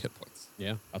 plus 3 hit points.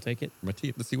 Yeah, I'll take it.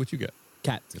 Mateed, let's see what you get.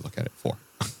 Cat. You look at it. 4.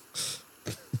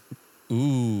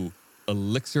 Ooh,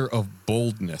 elixir of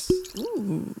boldness.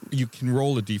 Ooh. You can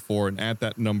roll a d4 and add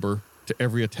that number to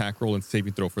every attack roll and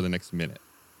saving throw for the next minute.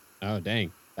 Oh,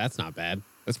 dang. That's not bad.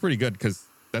 That's pretty good because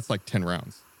that's like 10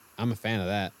 rounds. I'm a fan of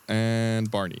that. And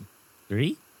Barney.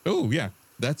 3? Oh, yeah.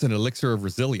 That's an elixir of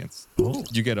resilience. Oh.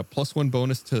 You get a +1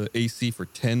 bonus to AC for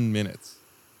 10 minutes.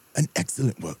 An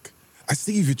excellent work. I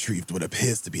see you've retrieved what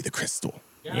appears to be the crystal.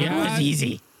 It was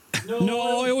easy.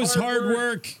 No, it was hard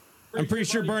work. I'm pretty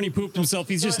sure Barney pooped himself.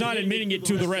 He's just not admitting it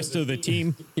to the rest of the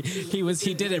team.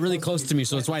 He did it really close to me,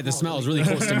 so that's why the smell is really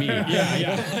close to me.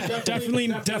 Yeah.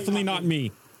 Definitely not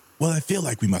me. Well, I feel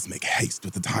like we must make haste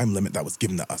with the time limit that was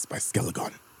given to us by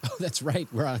Skelegon. Oh, that's right.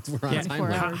 We're on time. 4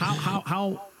 limit. hours.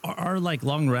 How are like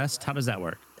long rest? How does that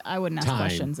work? I wouldn't ask Time.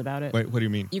 questions about it. Wait, what do you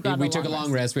mean? You got We took a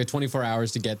long rest. We had 24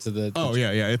 hours to get to the... Oh,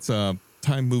 yeah. It's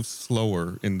time moves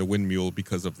slower in the windmule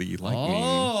because of the lightning.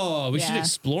 Oh, we should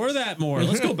explore that more.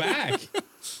 Let's go back.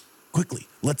 Quickly,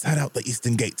 let's head out the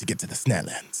eastern gate to get to the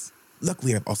Snarelands.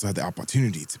 Luckily, I've also had the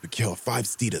opportunity to procure 5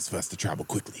 steeders for us to travel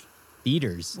quickly.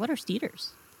 Eaters? What are steeders?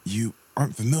 You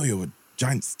aren't familiar with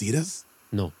giant steeders?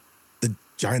 No. The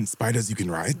giant spiders you can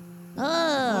ride?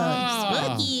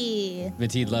 Oh, spooky.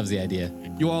 Mateed loves the idea.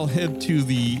 You all head to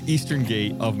the eastern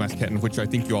gate of Maschatten, which I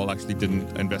think you all actually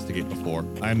didn't investigate before.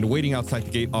 And waiting outside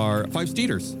the gate are 5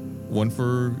 steeders. One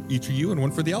for each of you and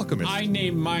one for the alchemist. I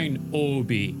named mine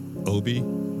Obi. Obi?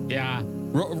 Yeah.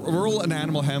 Roll an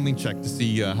animal handling check to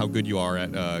see how good you are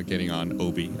at getting on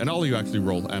Obi. And all of you actually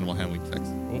roll animal handling checks.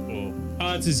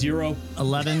 It's a 0.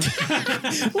 11.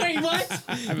 Wait, what?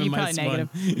 You probably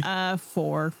negative.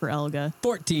 4 for Elga.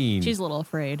 14. She's a little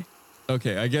afraid.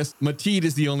 Okay, I guess Mateed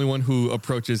is the only one who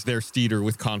approaches their steeder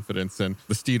with confidence, and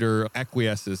the steeder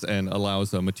acquiesces and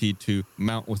allows Mateed to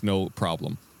mount with no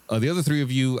problem. The other 3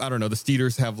 of you, I don't know, the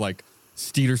steeders have like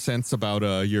steeder sense about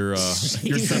your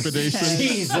trepidation.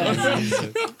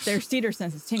 Their steeder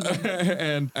sense is tingling.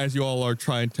 And as you all are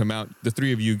trying to mount, the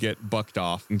 3 of you get bucked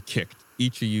off and kicked.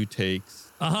 Each of you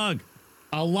takes a hug.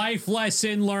 A life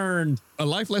lesson learned. A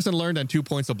life lesson learned and 2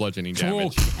 points of bludgeoning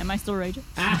damage. Am I still raging?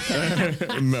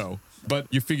 No. But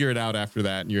you figure it out after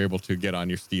that and you're able to get on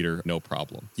your steeder, no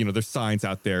problem. You know, there's signs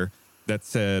out there that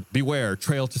said, beware,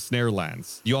 trail to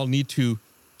Snarelands. You all need to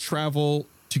travel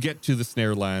to get to the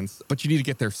Snarelands, but you need to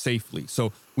get there safely.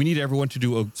 So we need everyone to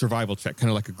do a survival check,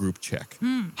 kind of like a group check.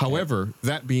 However,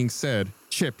 that being said,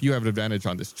 Chip, you have an advantage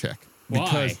on this check.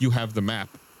 Because Why? you have the map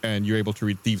and you're able to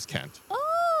read Thieves' Cant.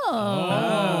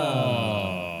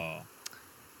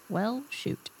 Well,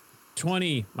 shoot.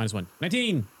 20 minus 1.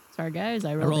 19. Sorry, guys.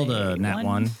 I I rolled, rolled a nat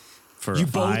 1 for You a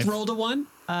 5. both rolled a 1?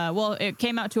 Well, it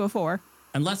came out to a 4.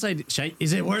 Unless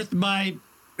is it worth my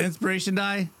inspiration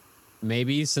die?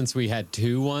 maybe since we had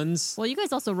 2 1s. Well, you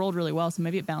guys also rolled really well, so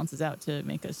maybe it balances out to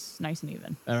make us nice and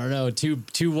even. I don't know. Two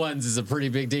 1s is a pretty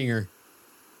big dinger.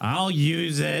 I'll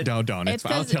use it. No, don't.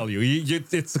 I'll tell you.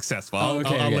 It's successful.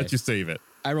 I'll let you save it.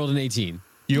 I rolled an 18.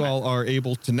 You all are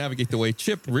able to navigate the way.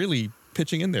 Chip really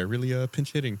pitching in there, really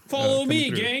pinch hitting. Follow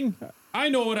me, gang. I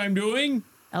know what I'm doing.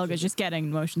 Elga's just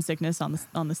getting motion sickness on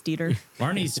the steeder.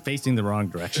 Barney's facing the wrong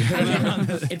direction.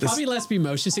 It'd probably less be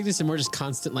motion sickness and more just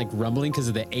constant like rumbling because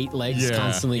of the 8 legs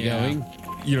constantly going.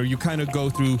 You know, you kind of go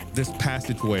through this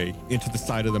passageway into the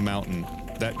side of the mountain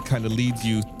that kind of leads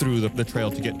you through the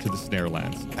trail to get to the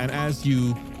Snarelands. And as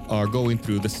you are going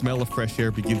through, the smell of fresh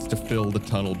air begins to fill the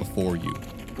tunnel before you.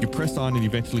 You press on and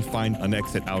eventually find an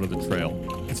exit out of the trail.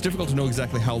 It's difficult to know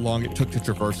exactly how long it took to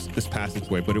traverse this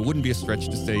passageway, but it wouldn't be a stretch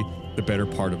to say the better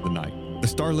part of the night. The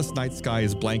starless night sky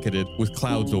is blanketed with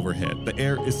clouds overhead. The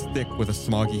air is thick with a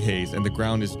smoggy haze, and the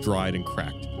ground is dried and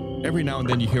cracked. Every now and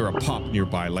then you hear a pop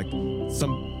nearby, like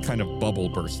some kind of bubble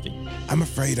bursting. I'm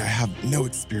afraid I have no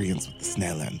experience with the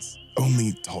Snarelands,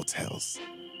 only tall tales.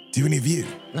 Do any of you?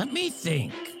 Let me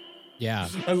think. Yeah.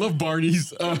 I love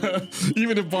Barney's,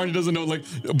 even if Barney doesn't know, like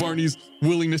Barney's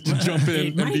willingness to jump in.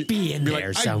 It might be in there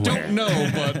like, somewhere. I don't know,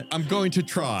 but I'm going to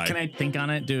try. Can I think on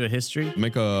it, do a history?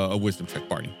 Make a wisdom check,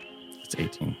 Barney. It's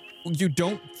 18. You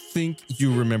don't think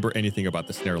you remember anything about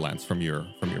the Snarelands from your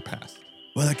past.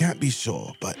 Well, I can't be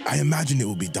sure, but I imagine it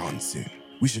will be dawn soon.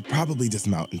 We should probably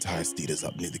dismount and tie our steeders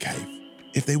up near the cave.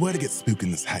 If they were to get spooked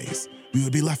in this haze, we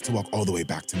would be left to walk all the way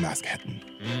back to Maschatten.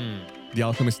 The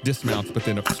alchemist dismounts, but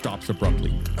then stops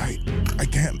abruptly. I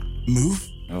can't move?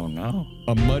 Oh, no.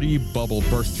 A muddy bubble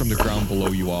bursts from the ground below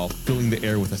you all, filling the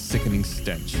air with a sickening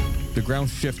stench. The ground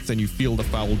shifts and you feel the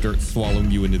foul dirt swallowing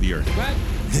you into the earth. What?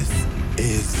 This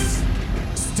is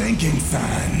stinking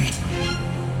sand.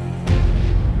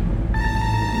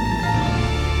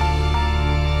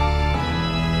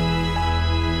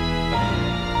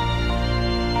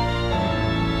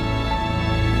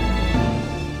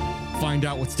 Find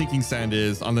out what stinking sand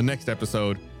is on the next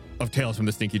episode of Tales from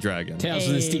the Stinky Dragon. Tales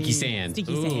from the Stinky Sand.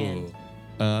 Stinky sand.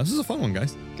 This is a fun one,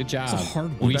 guys. Good job. It's a hard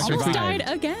one. We Almost survived. died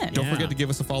again. Don't forget to give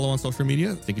us a follow on social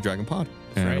media, Stinky Dragon Pod.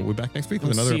 And right. we'll be back next week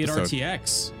with Let's another see episode. At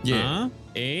RTX. Yeah.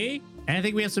 And I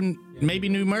think we have some maybe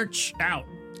new merch out.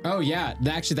 Oh yeah,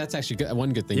 that's actually good,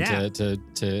 one good thing to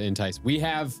entice. We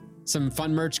have some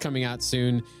fun merch coming out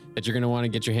soon that you're going to want to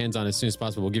get your hands on as soon as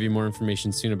possible. We'll give you more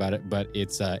information soon about it, but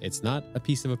it's not a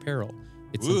piece of apparel.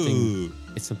 It's something.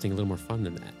 It's something a little more fun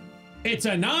than that. It's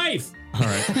a knife. All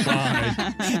right.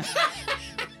 Bye.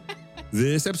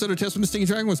 This episode of Tales from the Stinky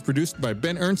Dragon was produced by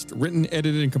Ben Ernst, written,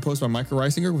 edited, and composed by Michael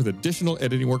Reisinger, with additional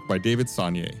editing work by David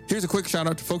Saunier. Here's a quick shout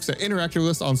out to folks that interacted with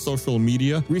us on social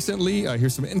media recently.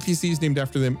 Here's some NPCs named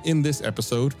after them in this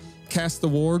episode. Cast the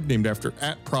Warg, named after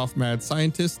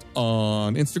 @ProfMadScientist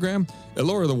on Instagram.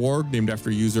 Elora the Warg, named after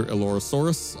user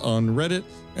Elorasaurus on Reddit.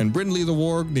 And Brindley the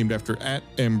Warg, named after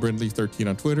 @mbrindley13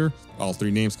 on Twitter. All 3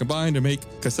 names combined to make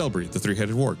Casselbury, the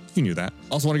 3-headed warg. You knew that.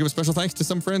 Also want to give a special thanks to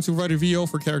some friends who provided VO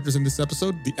for characters in this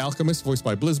episode. The Alchemist, voiced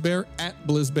by Blizzbear,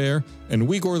 @Blizzbear. And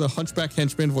Uyghur the Hunchback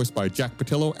Henchman, voiced by Jack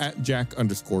Patillo,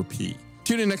 @Jack_P.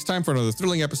 Tune in next time for another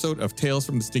thrilling episode of Tales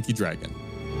from the Stinky Dragon.